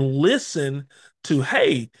even listen to,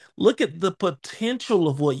 hey, look at the potential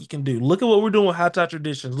of what you can do. Look at what we're doing with High Tide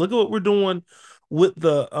Traditions. Look at what we're doing with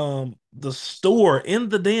the store in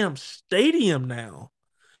the damn stadium now.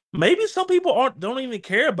 Maybe some people don't even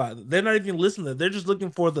care about it. They're not even listening. They're just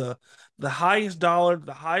looking for the highest dollar,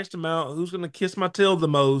 the highest amount, who's gonna kiss my tail the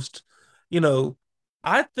most. You know,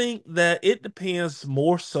 I think that it depends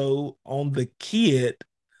more so on the kid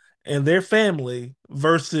and their family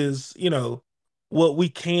versus, what we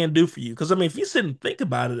can do for you. Because I mean, if you sit and think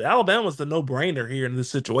about it, Alabama's the no-brainer here in this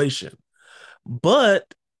situation.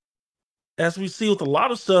 But as we see with a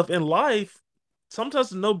lot of stuff in life, sometimes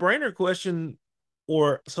the no-brainer question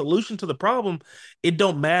or solution to the problem, it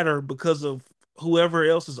don't matter because of whoever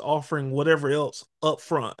else is offering whatever else up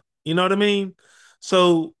front. You know what I mean?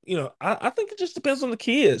 So, I think it just depends on the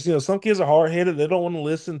kids. Some kids are hard-headed. They don't want to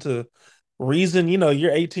listen to reason.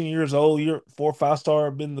 You're 18 years old, you're 4 or 5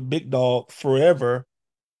 star, been the big dog forever.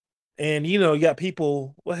 And you got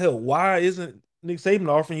people, well, hell, why isn't Nick Saban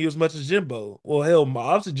offering you as much as Jimbo? Well, hell,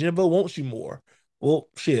 obviously Jimbo wants you more. Well,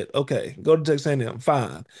 shit, okay, go to Texas A&M,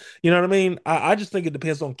 fine. You know what I mean? I just think it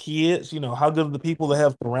depends on kids. How good are the people that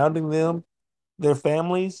have surrounding them, their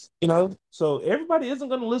families. So everybody isn't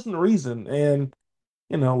going to listen to reason. And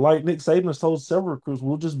like Nick Saban has told several recruits,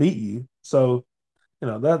 we'll just beat you. So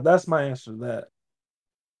that's my answer to that.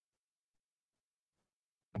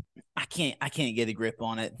 I can't get a grip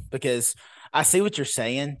on it because I see what you're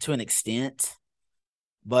saying to an extent,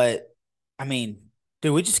 but I mean,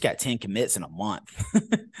 dude, we just got 10 commits in a month.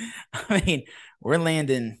 I mean, we're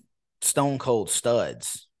landing stone cold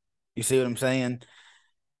studs. You see what I'm saying?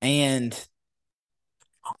 And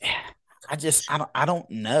I don't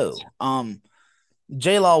know.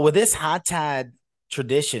 J Law, with this high tide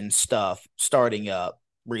tradition stuff starting up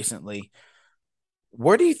recently,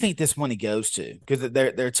 where do you think this money goes to? Because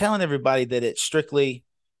they're telling everybody that it's strictly,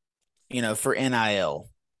 for NIL.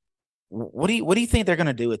 What do you think they're going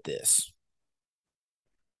to do with this?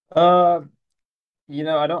 Uh,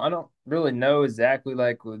 I don't really know exactly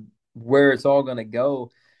like where it's all going to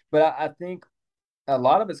go, but I think a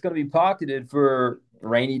lot of it's going to be pocketed for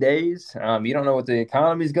rainy days. You don't know what the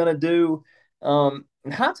economy is going to do.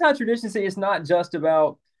 High Tide Tradition say it's not just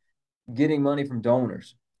about getting money from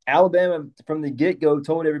donors. Alabama, from the get go,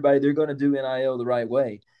 told everybody they're going to do NIL the right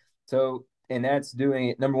way. So, and that's doing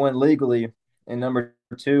it, number one, legally. And number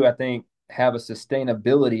two, I think, have a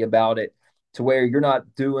sustainability about it to where you're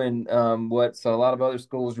not doing what a lot of other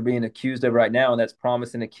schools are being accused of right now, and that's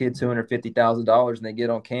promising a kid $250,000 and they get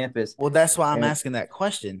on campus. Well, that's why I'm And asking that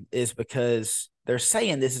question, is because they're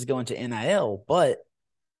saying this is going to NIL, but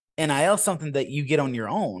NIL is something that you get on your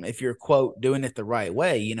own if you're, quote, doing it the right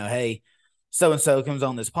way. Hey, so and so comes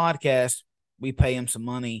on this podcast, we pay him some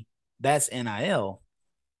money. That's NIL.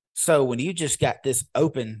 So when you just got this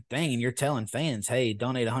open thing and you're telling fans, hey,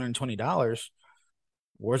 donate $120,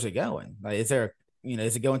 where's it going? Like, is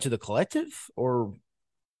it going to the collective, or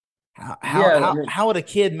how how yeah, I how, mean, how would a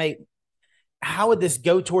kid make how would this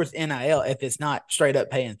go towards NIL if it's not straight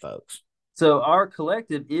up paying folks? so our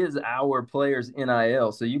collective is our players'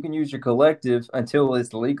 NIL. So you can use your collective until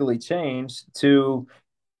it's legally changed to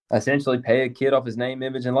essentially pay a kid off his name,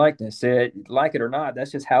 image, and likeness. Say it, like it or not,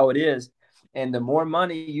 that's just how it is. And the more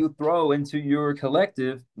money you throw into your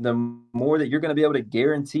collective, the more that you're going to be able to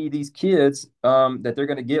guarantee these kids that they're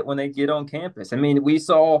going to get when they get on campus. I mean, we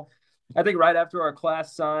saw, I think right after our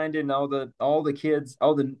class signed and all the kids,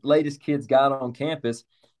 all the latest kids got on campus,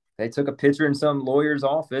 they took a picture in some lawyer's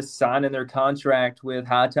office signing their contract with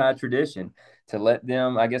High Tide Tradition to let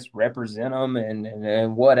them, I guess, represent them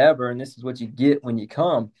and whatever. And this is what you get when you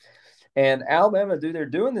come. And Alabama, dude, they're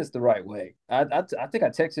doing this the right way. I think I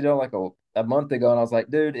texted you like a month ago, and I was like,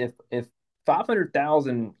 dude, if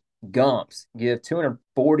 500,000 Gumps give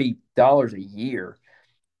 $240 a year,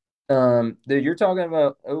 dude, you're talking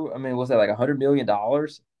about, oh, I mean, what's that, like $100 million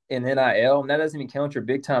in NIL, and that doesn't even count your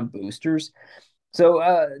big time boosters.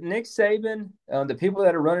 So Nick Saban, the people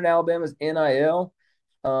that are running Alabama's NIL,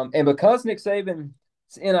 and because Nick Saban's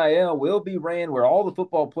NIL will be ran where all the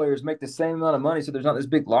football players make the same amount of money, so there's not this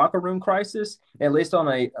big locker room crisis, at least on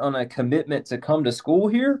a commitment to come to school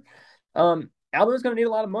here. Alabama's going to need a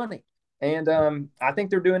lot of money, and I think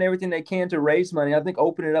they're doing everything they can to raise money. I think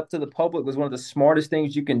opening it up to the public was one of the smartest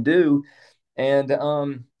things you can do, and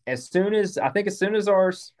as soon as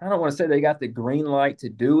ours, I don't want to say they got the green light to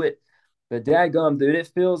do it, but dadgum, dude, it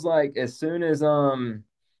feels like as soon as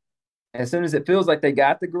it feels like they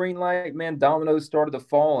got the green light, man, dominoes started to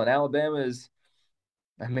fall, and Alabama is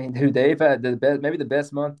I mean, dude, they've had the best, maybe the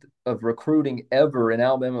best month of recruiting ever in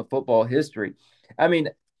Alabama football history. I mean,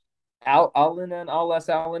 Al Les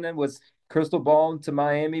Allenan was crystal ball to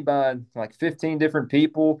Miami by like 15 different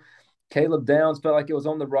people. Caleb Downs felt like it was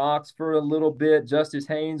on the rocks for a little bit. Justice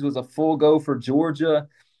Haynes was a full go for Georgia.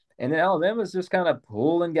 And then Alabama's just kind of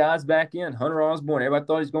pulling guys back in. Hunter Osborne, everybody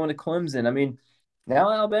thought he's going to Clemson. I mean,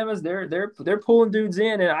 now Alabama's they're pulling dudes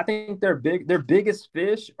in, and I think their biggest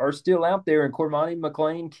fish are still out there in Cormani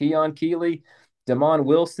McLean, Keon Keeley, Damon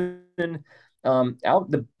Wilson.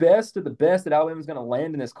 Out the best of the best that Alabama's going to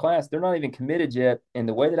land in this class. They're not even committed yet, and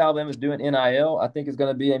the way that Alabama's doing NIL, I think is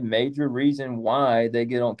going to be a major reason why they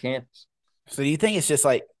get on campus. So do you think it's just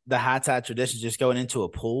like the high tide tradition just going into a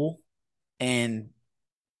pool and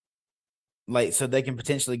like so they can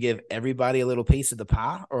potentially give everybody a little piece of the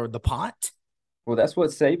pie or the pot? Well, that's what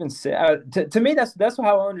Saban said. To me, that's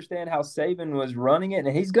how I understand how Saban was running it,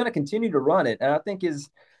 and he's going to continue to run it. And I think his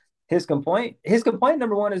complaint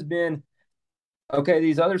number one has been, okay,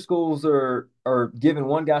 these other schools are giving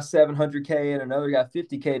one guy 700K and another guy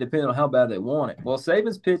 50K, depending on how bad they want it. Well,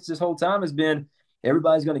 Saban's pitch this whole time has been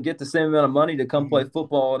everybody's going to get the same amount of money to come play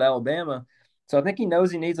football at Alabama. So I think he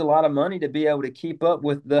knows he needs a lot of money to be able to keep up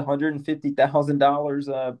with the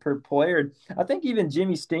 $150,000 per player. I think even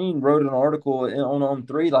Jimmy Steen wrote an article on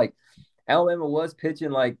three, like Alabama was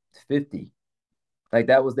pitching like 50. Like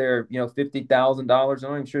that was their, $50,000. I'm not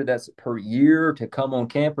even sure that's per year to come on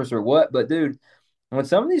campus or what. But dude, when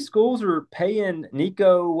some of these schools are paying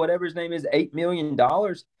Nico, whatever his name is, $8 million,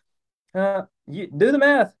 you do the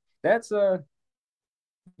math. That's not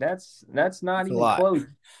That's a even lot. close.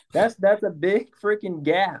 That's a big freaking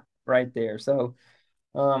gap right there. So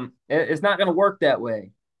it's not going to work that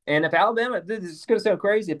way. And if Alabama, this is going to sound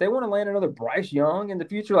crazy, if they want to land another Bryce Young in the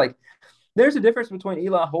future, like there's a difference between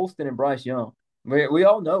Eli Holston and Bryce Young. We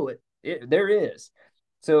all know there is.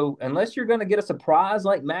 So unless you're going to get a surprise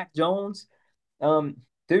like Mac Jones,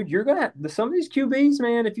 dude, you're going to have some of these QBs,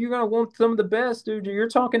 man. If you're going to want some of the best, dude, you're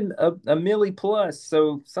talking a milli plus.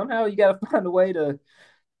 So somehow you got to find a way to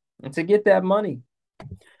get that money.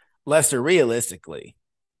 Lester, realistically,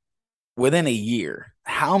 within a year,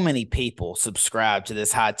 how many people subscribe to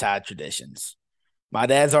this high tide traditions? My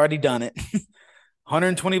dad's already done it.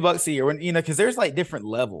 $120 a year, because there's like different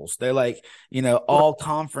levels. They're like, all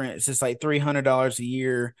conference is like $300 a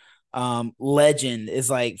year. Legend is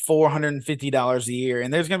like $450 a year.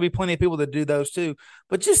 And there's going to be plenty of people that do those too.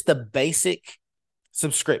 But just the basic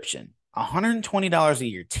subscription, $120 a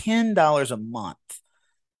year, $10 a month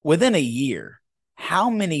within a year. How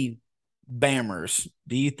many Bammers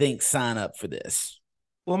do you think sign up for this?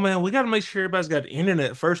 Well, man, we got to make sure everybody's got the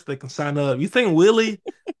internet first. They can sign up. You think Willie,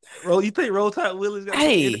 you think Roll Tide Willie's got?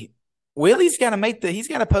 Hey, Willie's got to he's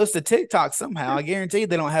got to post a TikTok somehow. I guarantee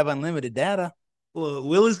they don't have unlimited data. Well,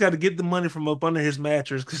 Willie's got to get the money from up under his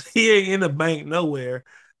mattress because he ain't in the bank nowhere,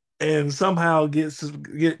 and somehow get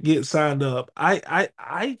signed up.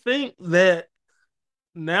 I think that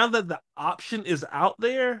now that the option is out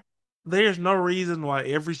there, there's no reason why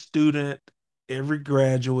every student, every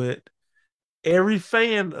graduate, every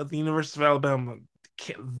fan of the University of Alabama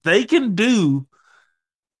they can do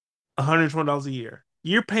 $120 a year.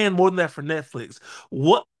 You're paying more than that for Netflix.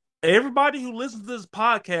 What everybody who listens to this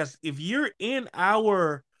podcast, if you're in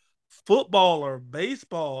our football or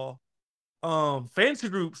baseball fantasy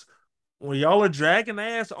groups, when y'all are dragging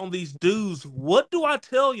ass on these dudes, what do I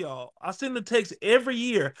tell y'all? I send a text every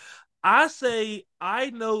year. I say I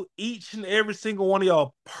know each and every single one of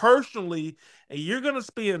y'all personally, and you're gonna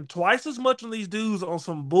spend twice as much on these dudes on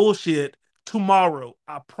some bullshit tomorrow.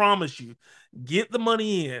 I promise you. Get the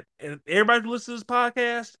money in. And everybody who listens to this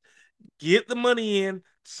podcast, get the money in,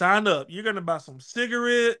 sign up. You're gonna buy some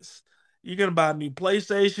cigarettes, you're gonna buy a new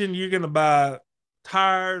PlayStation, you're gonna buy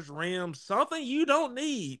tires, rims, something you don't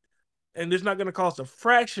need. And it's not gonna cost a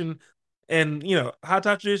fraction. And high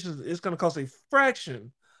tide traditions, it's gonna cost a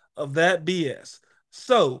fraction of that BS.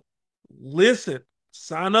 So listen,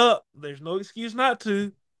 sign up. There's no excuse not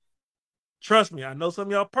to. Trust me, I know some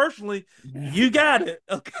of y'all personally. You got it.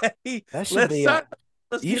 Okay. That should be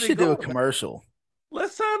you should do a going. commercial.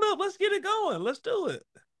 Let's sign up. Let's get it going. Let's do it.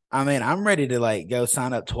 I mean, I'm ready to like go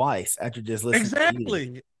sign up twice after just listening.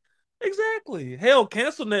 Exactly. Exactly. Hell,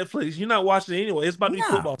 cancel Netflix. You're not watching it anyway. It's about to be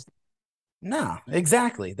football. No,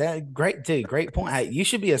 exactly. That great too. Great point. Hey, you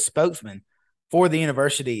should be a spokesman for the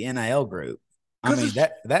university NIL group. I mean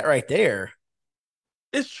that right there.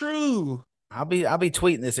 It's true. I'll be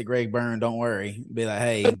tweeting this at Greg Byrne. Don't worry. Be like,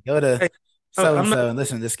 hey, go to so and so and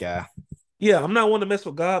listen to this guy. Yeah, I'm not one to mess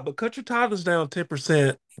with God, but cut your titles down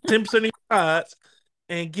 10%, 10% of your tithes,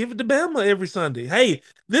 and give it to Bama every Sunday. Hey,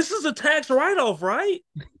 this is a tax write-off, right?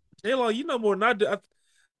 J-Law, you know more than I do.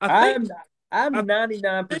 I think I'm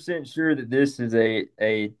 99% sure that this is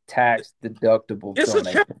a tax deductible it's a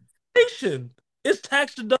donation. charity. It's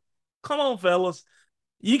tax deductible. Come on, fellas.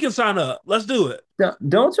 You can sign up. Let's do it.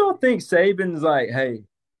 Don't y'all think Saban's like, hey,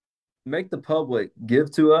 make the public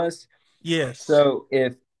give to us? Yes. So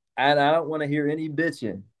and I don't want to hear any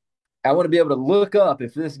bitching. I want to be able to look up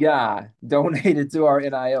if this guy donated to our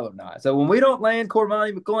NIL or not. So when we don't land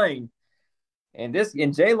Cormani McClain and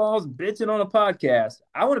J Law's bitching on a podcast,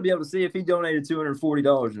 I want to be able to see if he donated $240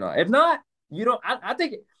 or not. If not, you don't. I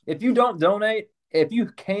think if you don't donate, if you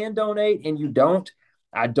can donate and you don't,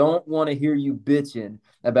 I don't want to hear you bitching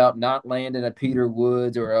about not landing a Peter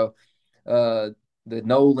Woods or the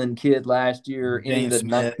Nolan kid last year, any of the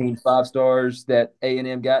 19 5-stars that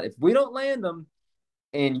A&M got. If we don't land them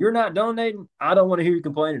and you're not donating, I don't want to hear you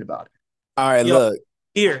complaining about it. All right, look.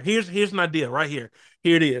 Here's an idea right here.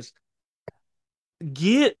 Here it is.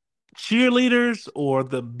 Get cheerleaders or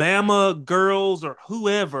the Bama girls or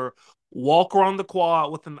whoever walk around the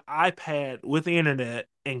quad with an iPad with the internet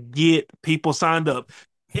and get people signed up.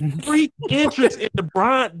 Every entrance in the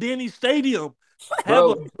Bryant-Denny Stadium have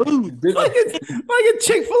a booth. Like a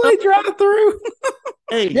Chick-fil-A drive-through.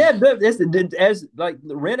 Hey. Yeah, as like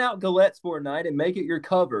rent out Gillettes for a night and make it your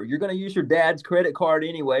cover. You're going to use your dad's credit card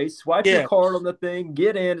anyway. Swipe your card on the thing,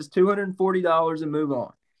 get in. It's $240 and move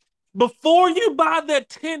on. Before you buy that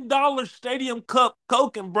 $10 Stadium Cup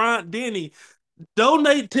Coke and Bryant-Denny,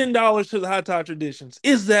 donate $10 to the High Tide Traditions.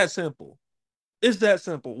 It's that simple. It's that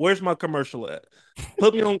simple. Where's my commercial at?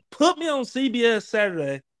 Put me on CBS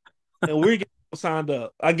Saturday, and we're getting signed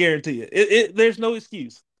up. I guarantee it. There's no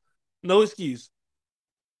excuse. No excuse.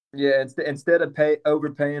 Yeah, instead of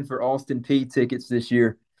overpaying for Austin Peay tickets this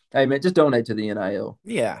year, hey man, just donate to the NIL.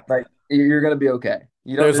 Yeah, like you're gonna be okay.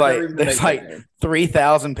 There's like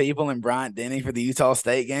 3,000 people in Bryant-Denny for the Utah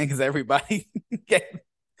State game because everybody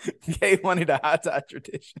gave money to High Tide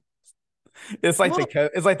Traditions. It's like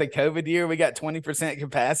the COVID year. We got 20%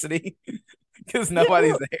 capacity because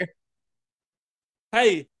nobody's there.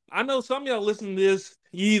 Hey, I know some of y'all listening to this.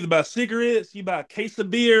 You either buy cigarettes, you buy a case of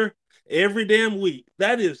beer every damn week.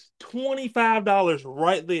 That is $25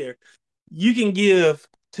 right there. You can give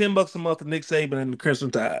 $10 a month to Nick Saban and the Crimson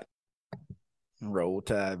Tide. Roll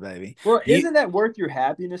Tide, baby. Well, isn't that worth your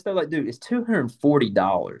happiness though? Like, dude, it's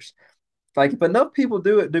 $240. Like, if enough people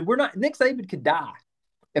do it, dude, Nick Saban could die.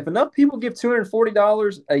 If enough people give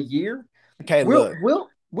 $240 a year, okay, we'll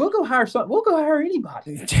go hire something. We'll go hire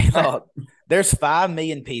anybody. There's 5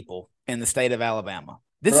 million people in the state of Alabama.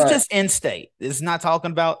 This is just in-state. This is not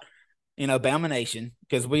talking about, Bama Nation,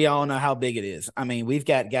 because we all know how big it is. I mean, we've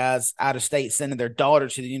got guys out of state sending their daughter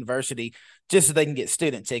to the university just so they can get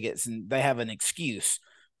student tickets, and they have an excuse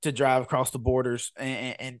to drive across the borders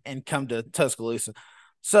and come to Tuscaloosa.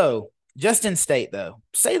 So just in-state, though,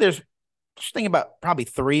 say there's just think about probably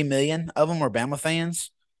 3 million of them are Bama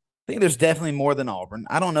fans. I think there's definitely more than Auburn.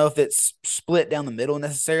 I don't know if it's split down the middle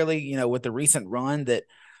necessarily, with the recent run that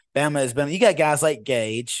Bama has been. You got guys like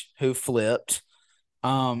Gage who flipped.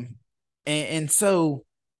 And so,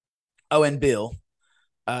 and Bill.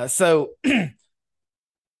 So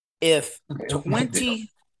if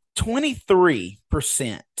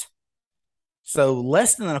 23%, so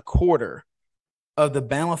less than a quarter of the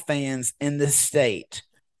Bama fans in this state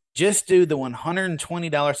just do the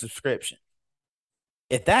 $120 subscription.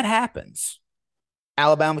 If that happens,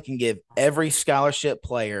 Alabama can give every scholarship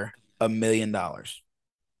player $1 million.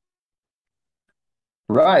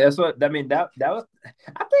 Right. That's what I mean. That was,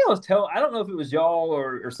 I think I was telling, I don't know if it was y'all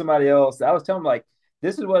or somebody else. I was telling them, like,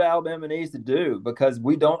 this is what Alabama needs to do because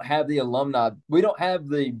we don't have the alumni. We don't have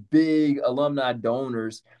the big alumni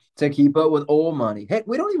donors to keep up with oil money. Heck,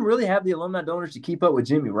 we don't even really have the alumni donors to keep up with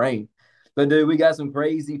Jimmy Rain. But dude, we got some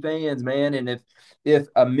crazy fans, man. And if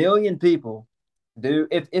a million people do,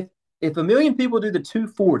 if a million people do the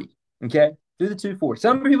 240, okay, do the 240.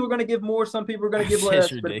 Some people are going to give more, some people are going to give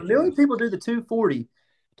less. But if a million people do the 240,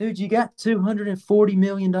 dude, you got $240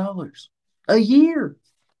 million a year.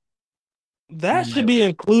 That should be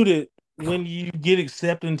included when you get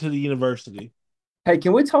accepted into the university. Hey,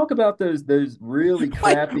 can we talk about those really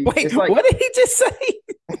crappy? Wait, what did he just say?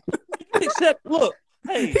 Except, look,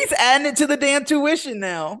 hey, he's adding it to the damn tuition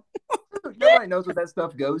now. Nobody knows what that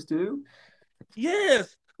stuff goes to.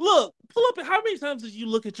 Yes. Look, pull up. How many times did you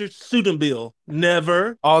look at your student bill?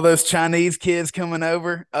 Never. All those Chinese kids coming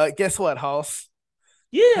over. Guess what, Hoss?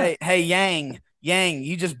 Yeah. Hey, Yang,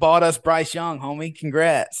 you just bought us Bryce Young, homie.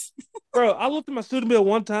 Congrats. Bro, I looked at my student bill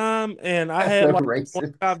one time and I had like a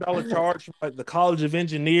 $25 charge from like the College of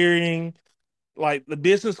Engineering. like the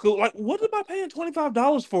business school. Like, what am I paying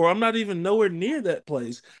 $25 for? I'm not even nowhere near that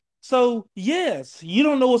place. So, yes, you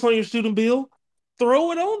don't know what's on your student bill.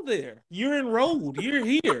 Throw it on there. You're enrolled. You're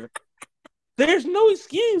here. There's no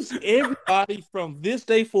excuse. Everybody from this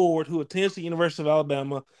day forward who attends the University of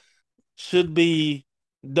Alabama should be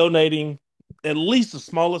donating at least the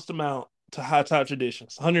smallest amount to High Tide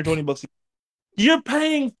Traditions. $120 a year. You're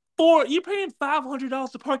paying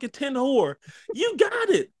 $500 to park at 10 Whore. You got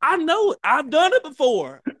it. I know it. I've done it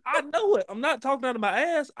before. I know it. I'm not talking out of my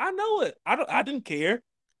ass. I know it. I didn't care.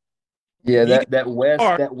 Yeah, You that west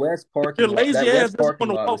your parking lot lazy ass doesn't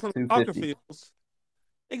want to walk was from the soccer 250. fields.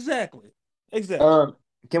 Exactly. Exactly.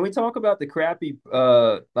 Can we talk about the crappy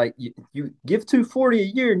like you give 240 a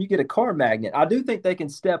year and you get a car magnet? I do think they can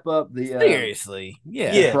step up Seriously, the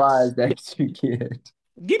yeah. prize that you get.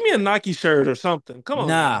 Give me a Nike shirt or something. Come on.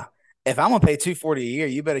 Nah, Now. if I'm gonna pay $240 a year,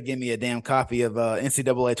 you better give me a damn copy of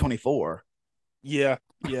NCAA 24. Yeah.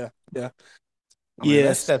 Yeah. Yeah. I mean, let's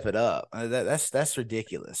Yes. step it up. That's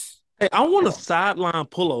ridiculous. Hey, I want a sideline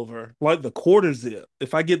pullover like the quarter zip.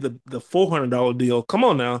 If I get the $400 deal, come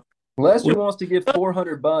on now. Lester wants to give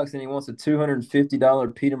 $400 and he wants a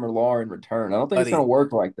 $250 Peter Millar in return. I don't think it's going to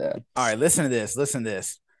work like that. All right, listen to this. Listen to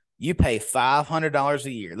this. You pay $500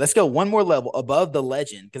 a year. Let's go one more level above the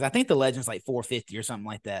legend because I think the legend's like 450 or something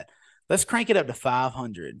like that. Let's crank it up to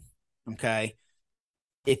 500. Okay.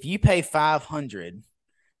 If you pay 500,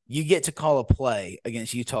 you get to call a play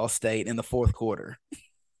against Utah State in the fourth quarter.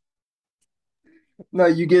 No,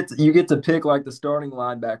 you get to pick like the starting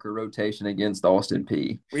linebacker rotation against Austin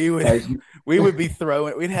Peay. We would be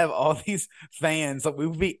throwing. We'd have all these fans. We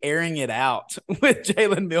would be airing it out with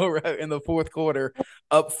Jalen Milroe in the fourth quarter,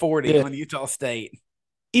 up 40 on Utah State.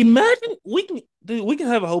 Imagine we can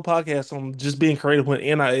have a whole podcast on just being creative with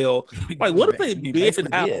NIL. Like, what if they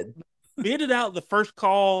bidded out the first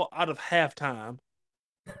call out of halftime?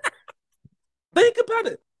 Think about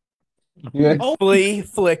it. Yeah. Flea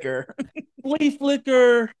flicker. Flea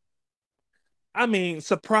flicker. I mean,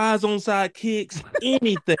 surprise onside kicks,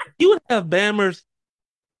 anything. You would have Bammers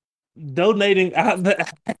donating out the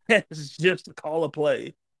ass just to call a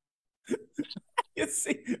play. You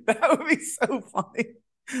see, that would be so funny.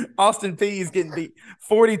 Austin Peay is getting beat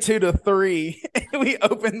 42-3, and we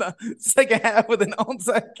open the second half with an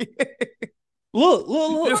onside kick.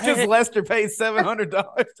 Look. Just because Lester paid $700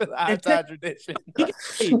 to the High Tide Tradition.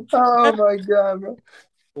 Oh my God, bro.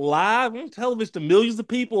 Live on television to millions of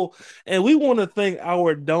people, and we want to thank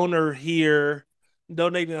our donor here,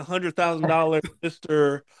 donating $100,000,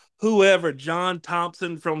 Mr. Whoever, John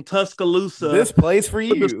Thompson from Tuscaloosa. This plays for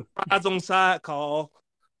you. Surprise on side call.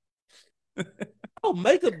 Oh,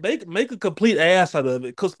 make a complete ass out of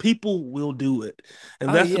it because people will do it,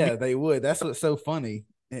 and they would. That's what's so funny.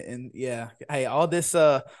 And yeah, hey, all this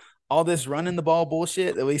running the ball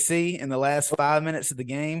bullshit that we see in the last 5 minutes of the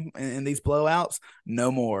game in these blowouts,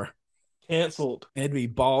 no more. Canceled. It'd be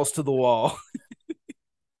balls to the wall.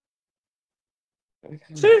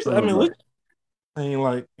 Seriously, how much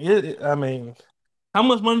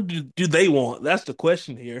money do they want? That's the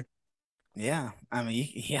question here. Yeah,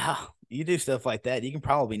 you do stuff like that, you can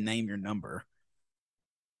probably name your number.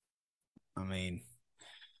 I mean,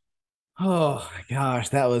 oh my gosh,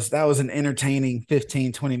 that was an entertaining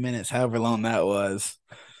 15-20 minutes, however long that was.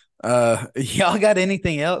 Y'all got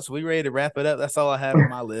anything else? We ready to wrap it up? That's all I have on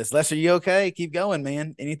my list. Lester, you okay? Keep going,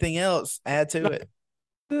 man. Anything else? Add to it.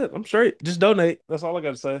 Good. I'm straight. Just donate. That's all I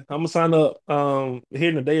got to say. I'm gonna sign up here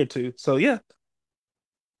in a day or two. So yeah,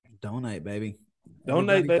 donate, baby.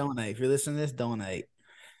 Donate, baby. Donate. If you're listening to this, donate.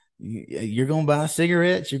 You're gonna buy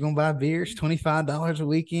cigarettes. You're gonna buy beers. $25 a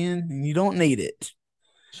weekend, and you don't need it.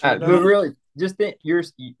 But really, just think,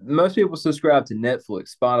 most people subscribe to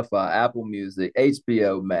Netflix, Spotify, Apple Music,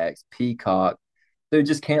 HBO Max, Peacock. Dude,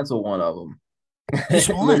 just cancel one of them.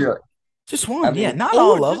 Just one. Just one. Not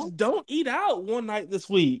all of them. Don't eat out one night this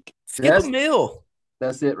week. Skip a meal.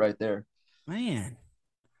 That's it right there. Man,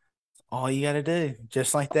 all you got to do,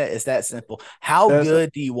 just like that. It's that simple. How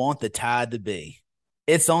good do you want the Tide to be?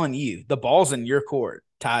 It's on you. The ball's in your court,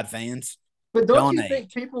 Tide fans. But don't you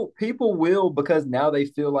think people will, because now they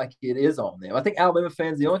feel like it is on them? I think Alabama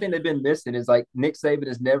fans, the only thing they've been missing is like Nick Saban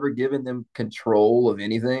has never given them control of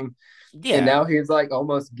anything. Yeah. And now he's like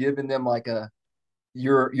almost giving them like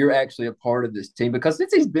you're actually a part of this team, because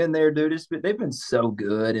since he's been there, dude, they've been so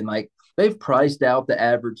good, and like they've priced out the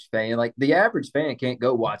average fan. Like the average fan can't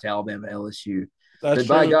go watch Alabama LSU. But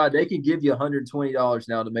by God, they can give you $120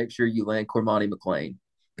 now to make sure you land Cormani McClain.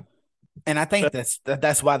 And I think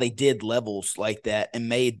that's why they did levels like that and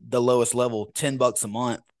made the lowest level $10 a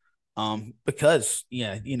month. Because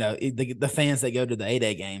the fans that go to the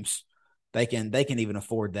 8A games, they can even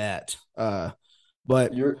afford that.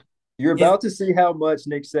 But You're yeah, about to see how much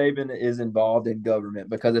Nick Saban is involved in government,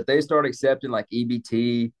 because if they start accepting like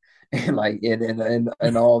EBT and like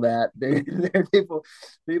and all that,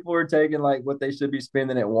 people are taking like what they should be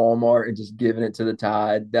spending at Walmart and just giving it to the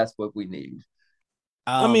Tide. That's what we need.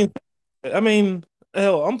 I mean, um, I mean,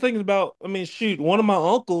 hell, I'm thinking about. I mean, shoot, one of my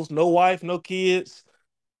uncles, no wife, no kids,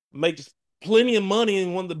 makes plenty of money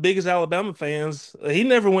and one of the biggest Alabama fans. He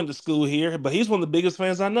never went to school here, but he's one of the biggest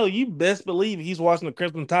fans I know. You best believe he's watching the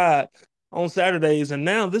Crimson Tide on Saturdays, and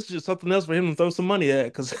now this is just something else for him to throw some money at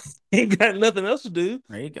because he ain't got nothing else to do.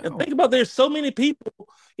 there you And go. think about there's so many people,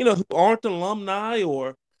 who aren't alumni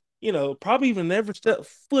or, probably even never stepped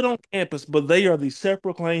foot on campus, but they are the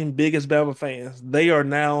self-proclaimed biggest Bama fans. They are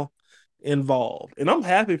now involved, and I'm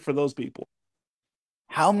happy for those people.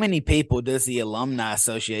 How many people does the alumni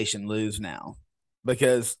association lose now?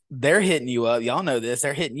 Because they're hitting you up. Y'all know this.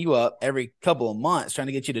 They're hitting you up every couple of months trying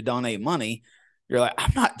to get you to donate money. You're like,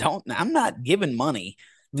 I'm not giving money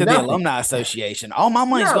to the Nothing. alumni association. All my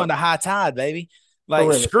money's going No. to High Tide, baby. Like,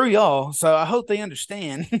 Correct. screw y'all. So I hope they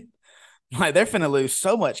understand. Like, they're finna lose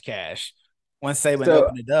so much cash once Saban So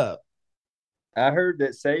opened it up. I heard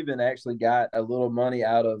that Saban actually got a little money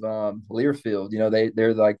out of Learfield. You know,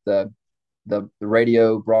 they're like the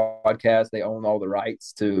radio broadcast. They own all the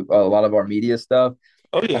rights to a lot of our media stuff.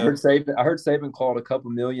 Oh yeah. I heard Saban called a couple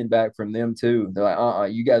million back from them too. They're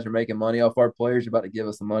like, you guys are making money off our players. You're about to give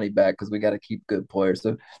us the money back because we got to keep good players.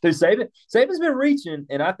 So there's Saban's been reaching,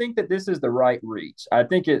 and I think that this is the right reach. I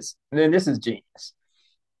think this is genius.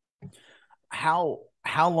 How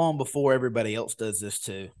long before everybody else does this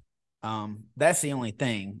too? That's the only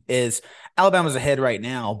thing is Alabama's ahead right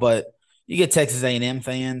now, but you get Texas A&M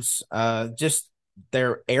fans, just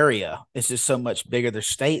their area is just so much bigger. Their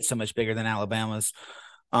state so much bigger than Alabama's.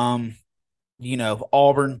 Um,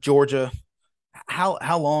 Auburn, Georgia.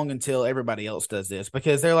 How long until everybody else does this?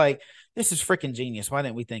 Because they're like, this is freaking genius. Why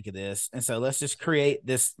didn't we think of this? And so let's just create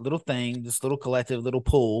this little thing, this little collective, little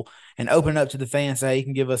pool, and open it up to the fans. Say, hey, you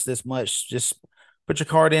can give us this much. Just put your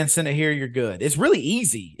card in, send it here. You're good. It's really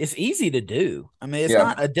easy. It's easy to do. I mean, it's Yeah.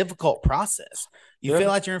 not a difficult process. You Yeah.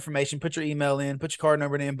 fill out your information, put your email in, put your card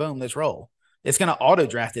number in, boom, let's roll. It's going to auto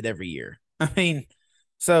draft it every year. I mean,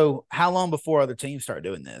 so how long before other teams start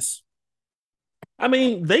doing this? I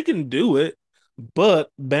mean, they can do it,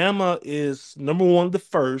 but Bama is number one, the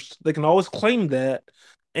first. They can always claim that.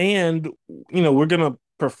 And, we're going to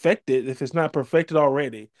perfect it if it's not perfected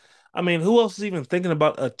already. I mean, who else is even thinking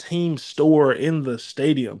about a team store in the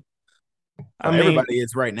stadium? I Well, mean, everybody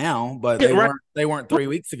is right now, but yeah, they right. weren't 3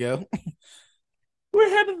 weeks ago. We're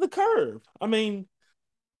ahead of the curve. I mean,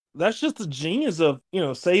 that's just the genius of,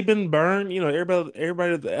 Saban, Byrne,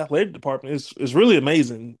 everybody at the athletic department is really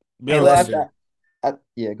amazing. To be Hey honest with you. Lester,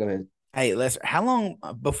 Yeah. Go ahead. hey Lester, how long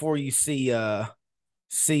before you see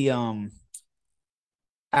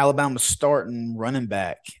Alabama starting running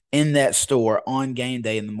back in that store on game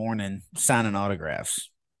day in the morning signing autographs?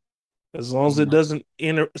 As long as it doesn't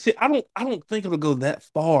enter. See, I don't think it'll go that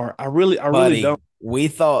far. I really Buddy, don't.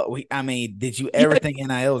 I mean, did you ever Yeah, think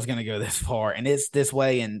NIL was going to go this far? And it's this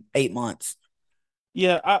way in 8 months.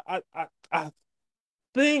 yeah. I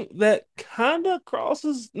think that kind of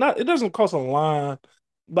crosses. Not, it doesn't cross a line,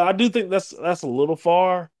 but I do think that's a little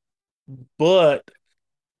far. But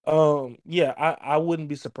yeah, I wouldn't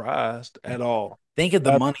be surprised at all. Think of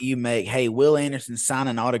the Uh, money you make. Hey, Will Anderson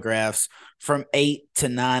signing autographs from 8 to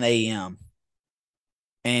 9 a.m.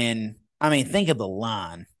 And I mean, think of the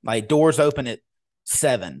line. Like doors open at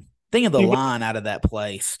 7. Think of the you- line out of that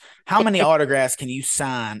place. How many autographs can you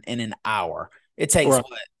sign in an hour? It takes right,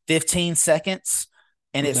 what, 15 seconds?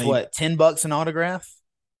 And it's maybe. what, $10 an autograph?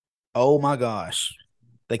 Oh my gosh.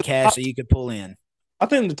 The cash that you could pull in. I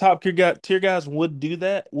think the top tier guys would do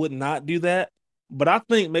that, would not do that. But I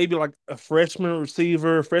think maybe like a freshman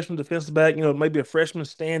receiver, freshman defensive back, maybe a freshman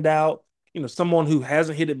standout, someone who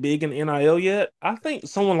hasn't hit it big in NIL yet. I think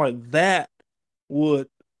someone like that would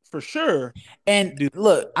for sure And do.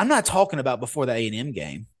 look, I'm not talking about before the A&M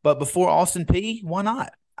game, but before Austin P, why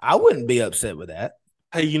not? I wouldn't be upset with that.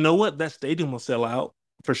 Hey, you know what? That stadium will sell out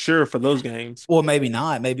for sure for those games. Well, maybe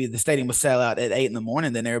not. Maybe the stadium will sell out at 8 in the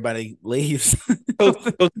morning, then everybody leaves.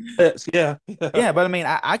 Yeah. Yeah, but I mean,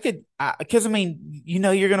 I could, because I mean,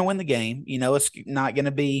 you're going to win the game. It's not going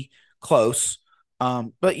to be close.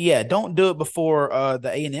 But yeah, don't do it before the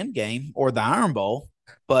A&M game or the Iron Bowl.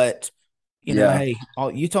 But Yeah. hey,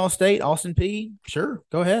 Utah State, Austin P, sure,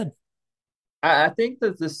 go ahead. I think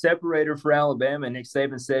that the separator for Alabama, and Nick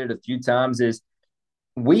Saban said it a few times, is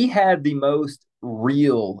we had the most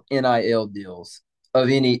real NIL deals of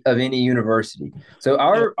any university. So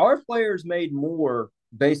our players made more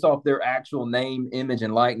based off their actual name, image,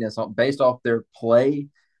 and likeness, based off their play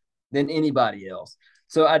than anybody else.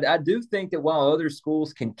 So I do think that while other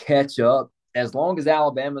schools can catch up, as long as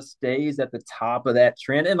Alabama stays at the top of that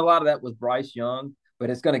trend, and a lot of that was Bryce Young, but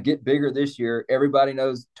it's going to get bigger this year. Everybody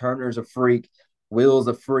knows Turner's a freak, Will's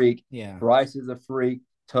a freak, Yeah. Bryce is a freak,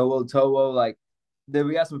 To'o, like then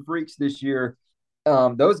we got some freaks this year.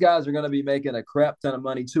 Those guys are going to be making a crap ton of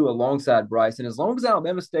money too, alongside Bryce. And as long as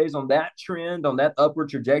Alabama stays on that trend, on that upward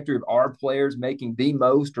trajectory of our players making the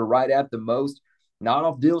most or right at the most, not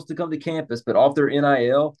off deals to come to campus, but off their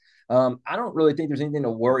NIL, I don't really think there's anything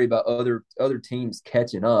to worry about other teams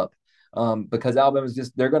catching up, because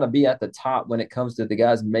Alabama's they're going to be at the top when it comes to the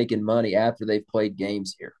guys making money after they've played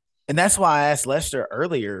games here. And that's why I asked Lester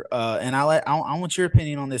earlier, and I want your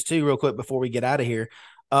opinion on this too, real quick, before we get out of here.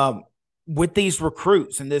 With these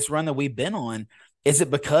recruits and this run that we've been on, is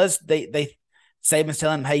it because they Saban's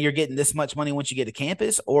telling them, hey, you're getting this much money once you get to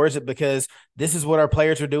campus? Or is it because this is what our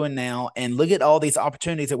players are doing now, and look at all these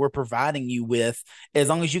opportunities that we're providing you with? As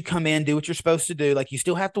long as you come in, do what you're supposed to do, like you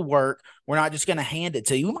still have to work. We're not just going to hand it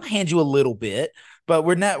to you. We might hand you a little bit, but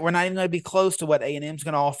we're not even going to be close to what A&M's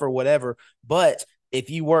going to offer, whatever. But if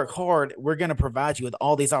you work hard, we're going to provide you with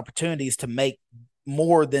all these opportunities to make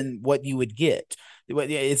more than what you would get.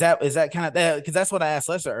 Is that kind of that? Because that's what I asked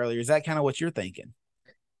Lester earlier. Is that kind of what you're thinking?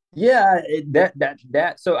 Yeah,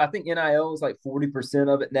 that. So I think NIL is like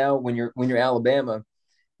 40% of it now. When you're Alabama,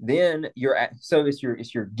 then it's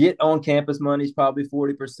your get on campus money is probably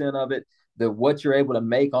 40% of it. The what you're able to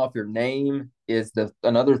make off your name is the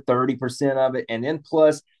another 30% of it, and then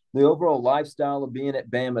plus the overall lifestyle of being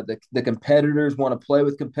at Bama. The competitors want to play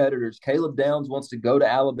with competitors. Caleb Downs wants to go to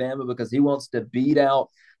Alabama because he wants to beat out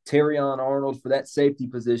Terrion Arnold for that safety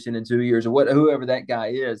position in 2 years, or whoever that guy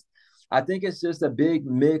is. I think it's just a big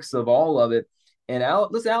mix of all of it. And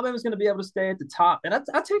listen, Alabama's going to be able to stay at the top. And I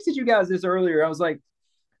texted you guys this earlier. I was like,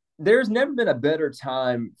 there's never been a better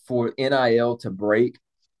time for NIL to break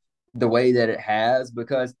the way that it has,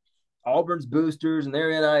 because Auburn's boosters and their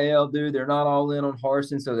NIL, dude, they're not all in on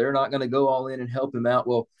Harsin, so they're not going to go all in and help him out.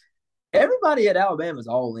 Well, everybody at Alabama's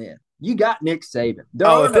all in. You got Nick Saban.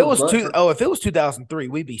 If it was 2003,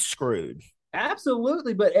 we'd be screwed.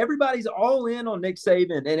 Absolutely, but everybody's all in on Nick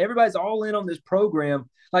Saban, and everybody's all in on this program.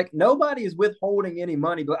 Like, nobody is withholding any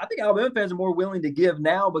money, but I think Alabama fans are more willing to give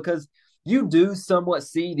now, because you do somewhat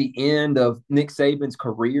see the end of Nick Saban's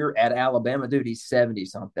career at Alabama. Dude, he's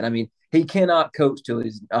 70-something. I mean, he cannot coach till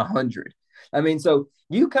he's 100. I mean, so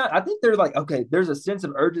I think they're like, okay, there's a sense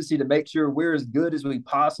of urgency to make sure we're as good as we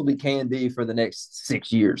possibly can be for the next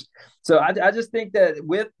 6 years. So I just think that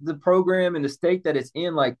with the program and the state that it's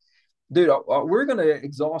in, like, dude, we're going to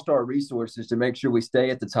exhaust our resources to make sure we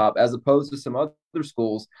stay at the top, as opposed to some other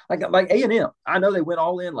schools like A&M. I know they went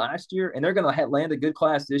all in last year, and they're going to land a good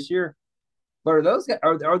class this year. But are those guys,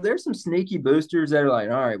 are there some sneaky boosters that are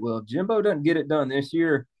like, all right, well, if Jimbo doesn't get it done this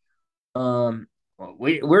year, we're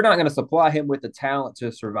not going to supply him with the talent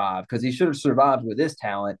to survive, because he should have survived with this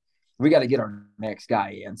talent. We got to get our next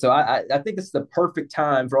guy in. So I think it's the perfect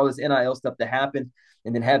time for all this NIL stuff to happen,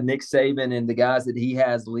 and then have Nick Saban and the guys that he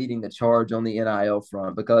has leading the charge on the NIL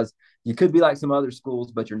front, because you could be like some other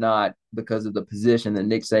schools, but you're not, because of the position that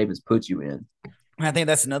Nick Saban's put you in. I think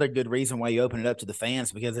that's another good reason why you open it up to the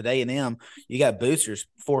fans, because at A&M, you got boosters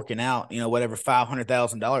forking out, whatever,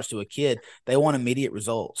 $500,000 to a kid. They want immediate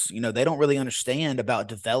results. They don't really understand about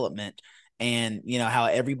development and, how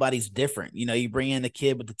everybody's different. You bring in a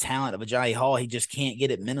kid with the talent of Agiye Hall, he just can't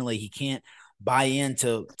get it mentally. He can't buy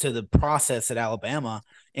into the process at Alabama.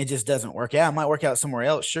 It just doesn't work out. It might work out somewhere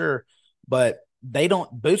else, sure, but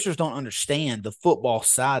boosters don't understand the football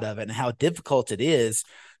side of it and how difficult it is.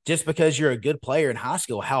 Just because you're a good player in high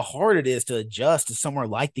school, how hard it is to adjust to somewhere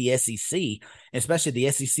like the SEC, especially the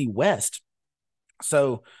SEC West.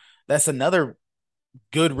 So that's another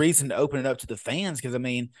good reason to open it up to the fans, because, I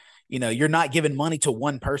mean, you're not giving money to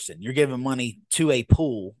one person. You're giving money to a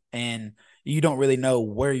pool, and you don't really know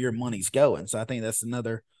where your money's going. So I think that's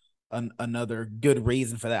another good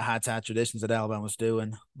reason for that high tide traditions that Alabama's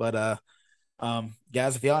doing. But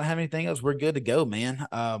guys, if y'all don't have anything else, we're good to go, man.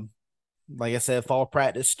 Like I said, fall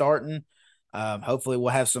practice starting. Hopefully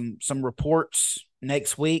we'll have some reports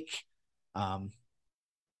next week. But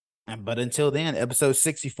until then, episode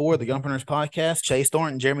 64 of the Gun Podcast, Chase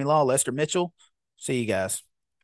Thornton, Jeremy Law, Lester Mitchell. See you guys.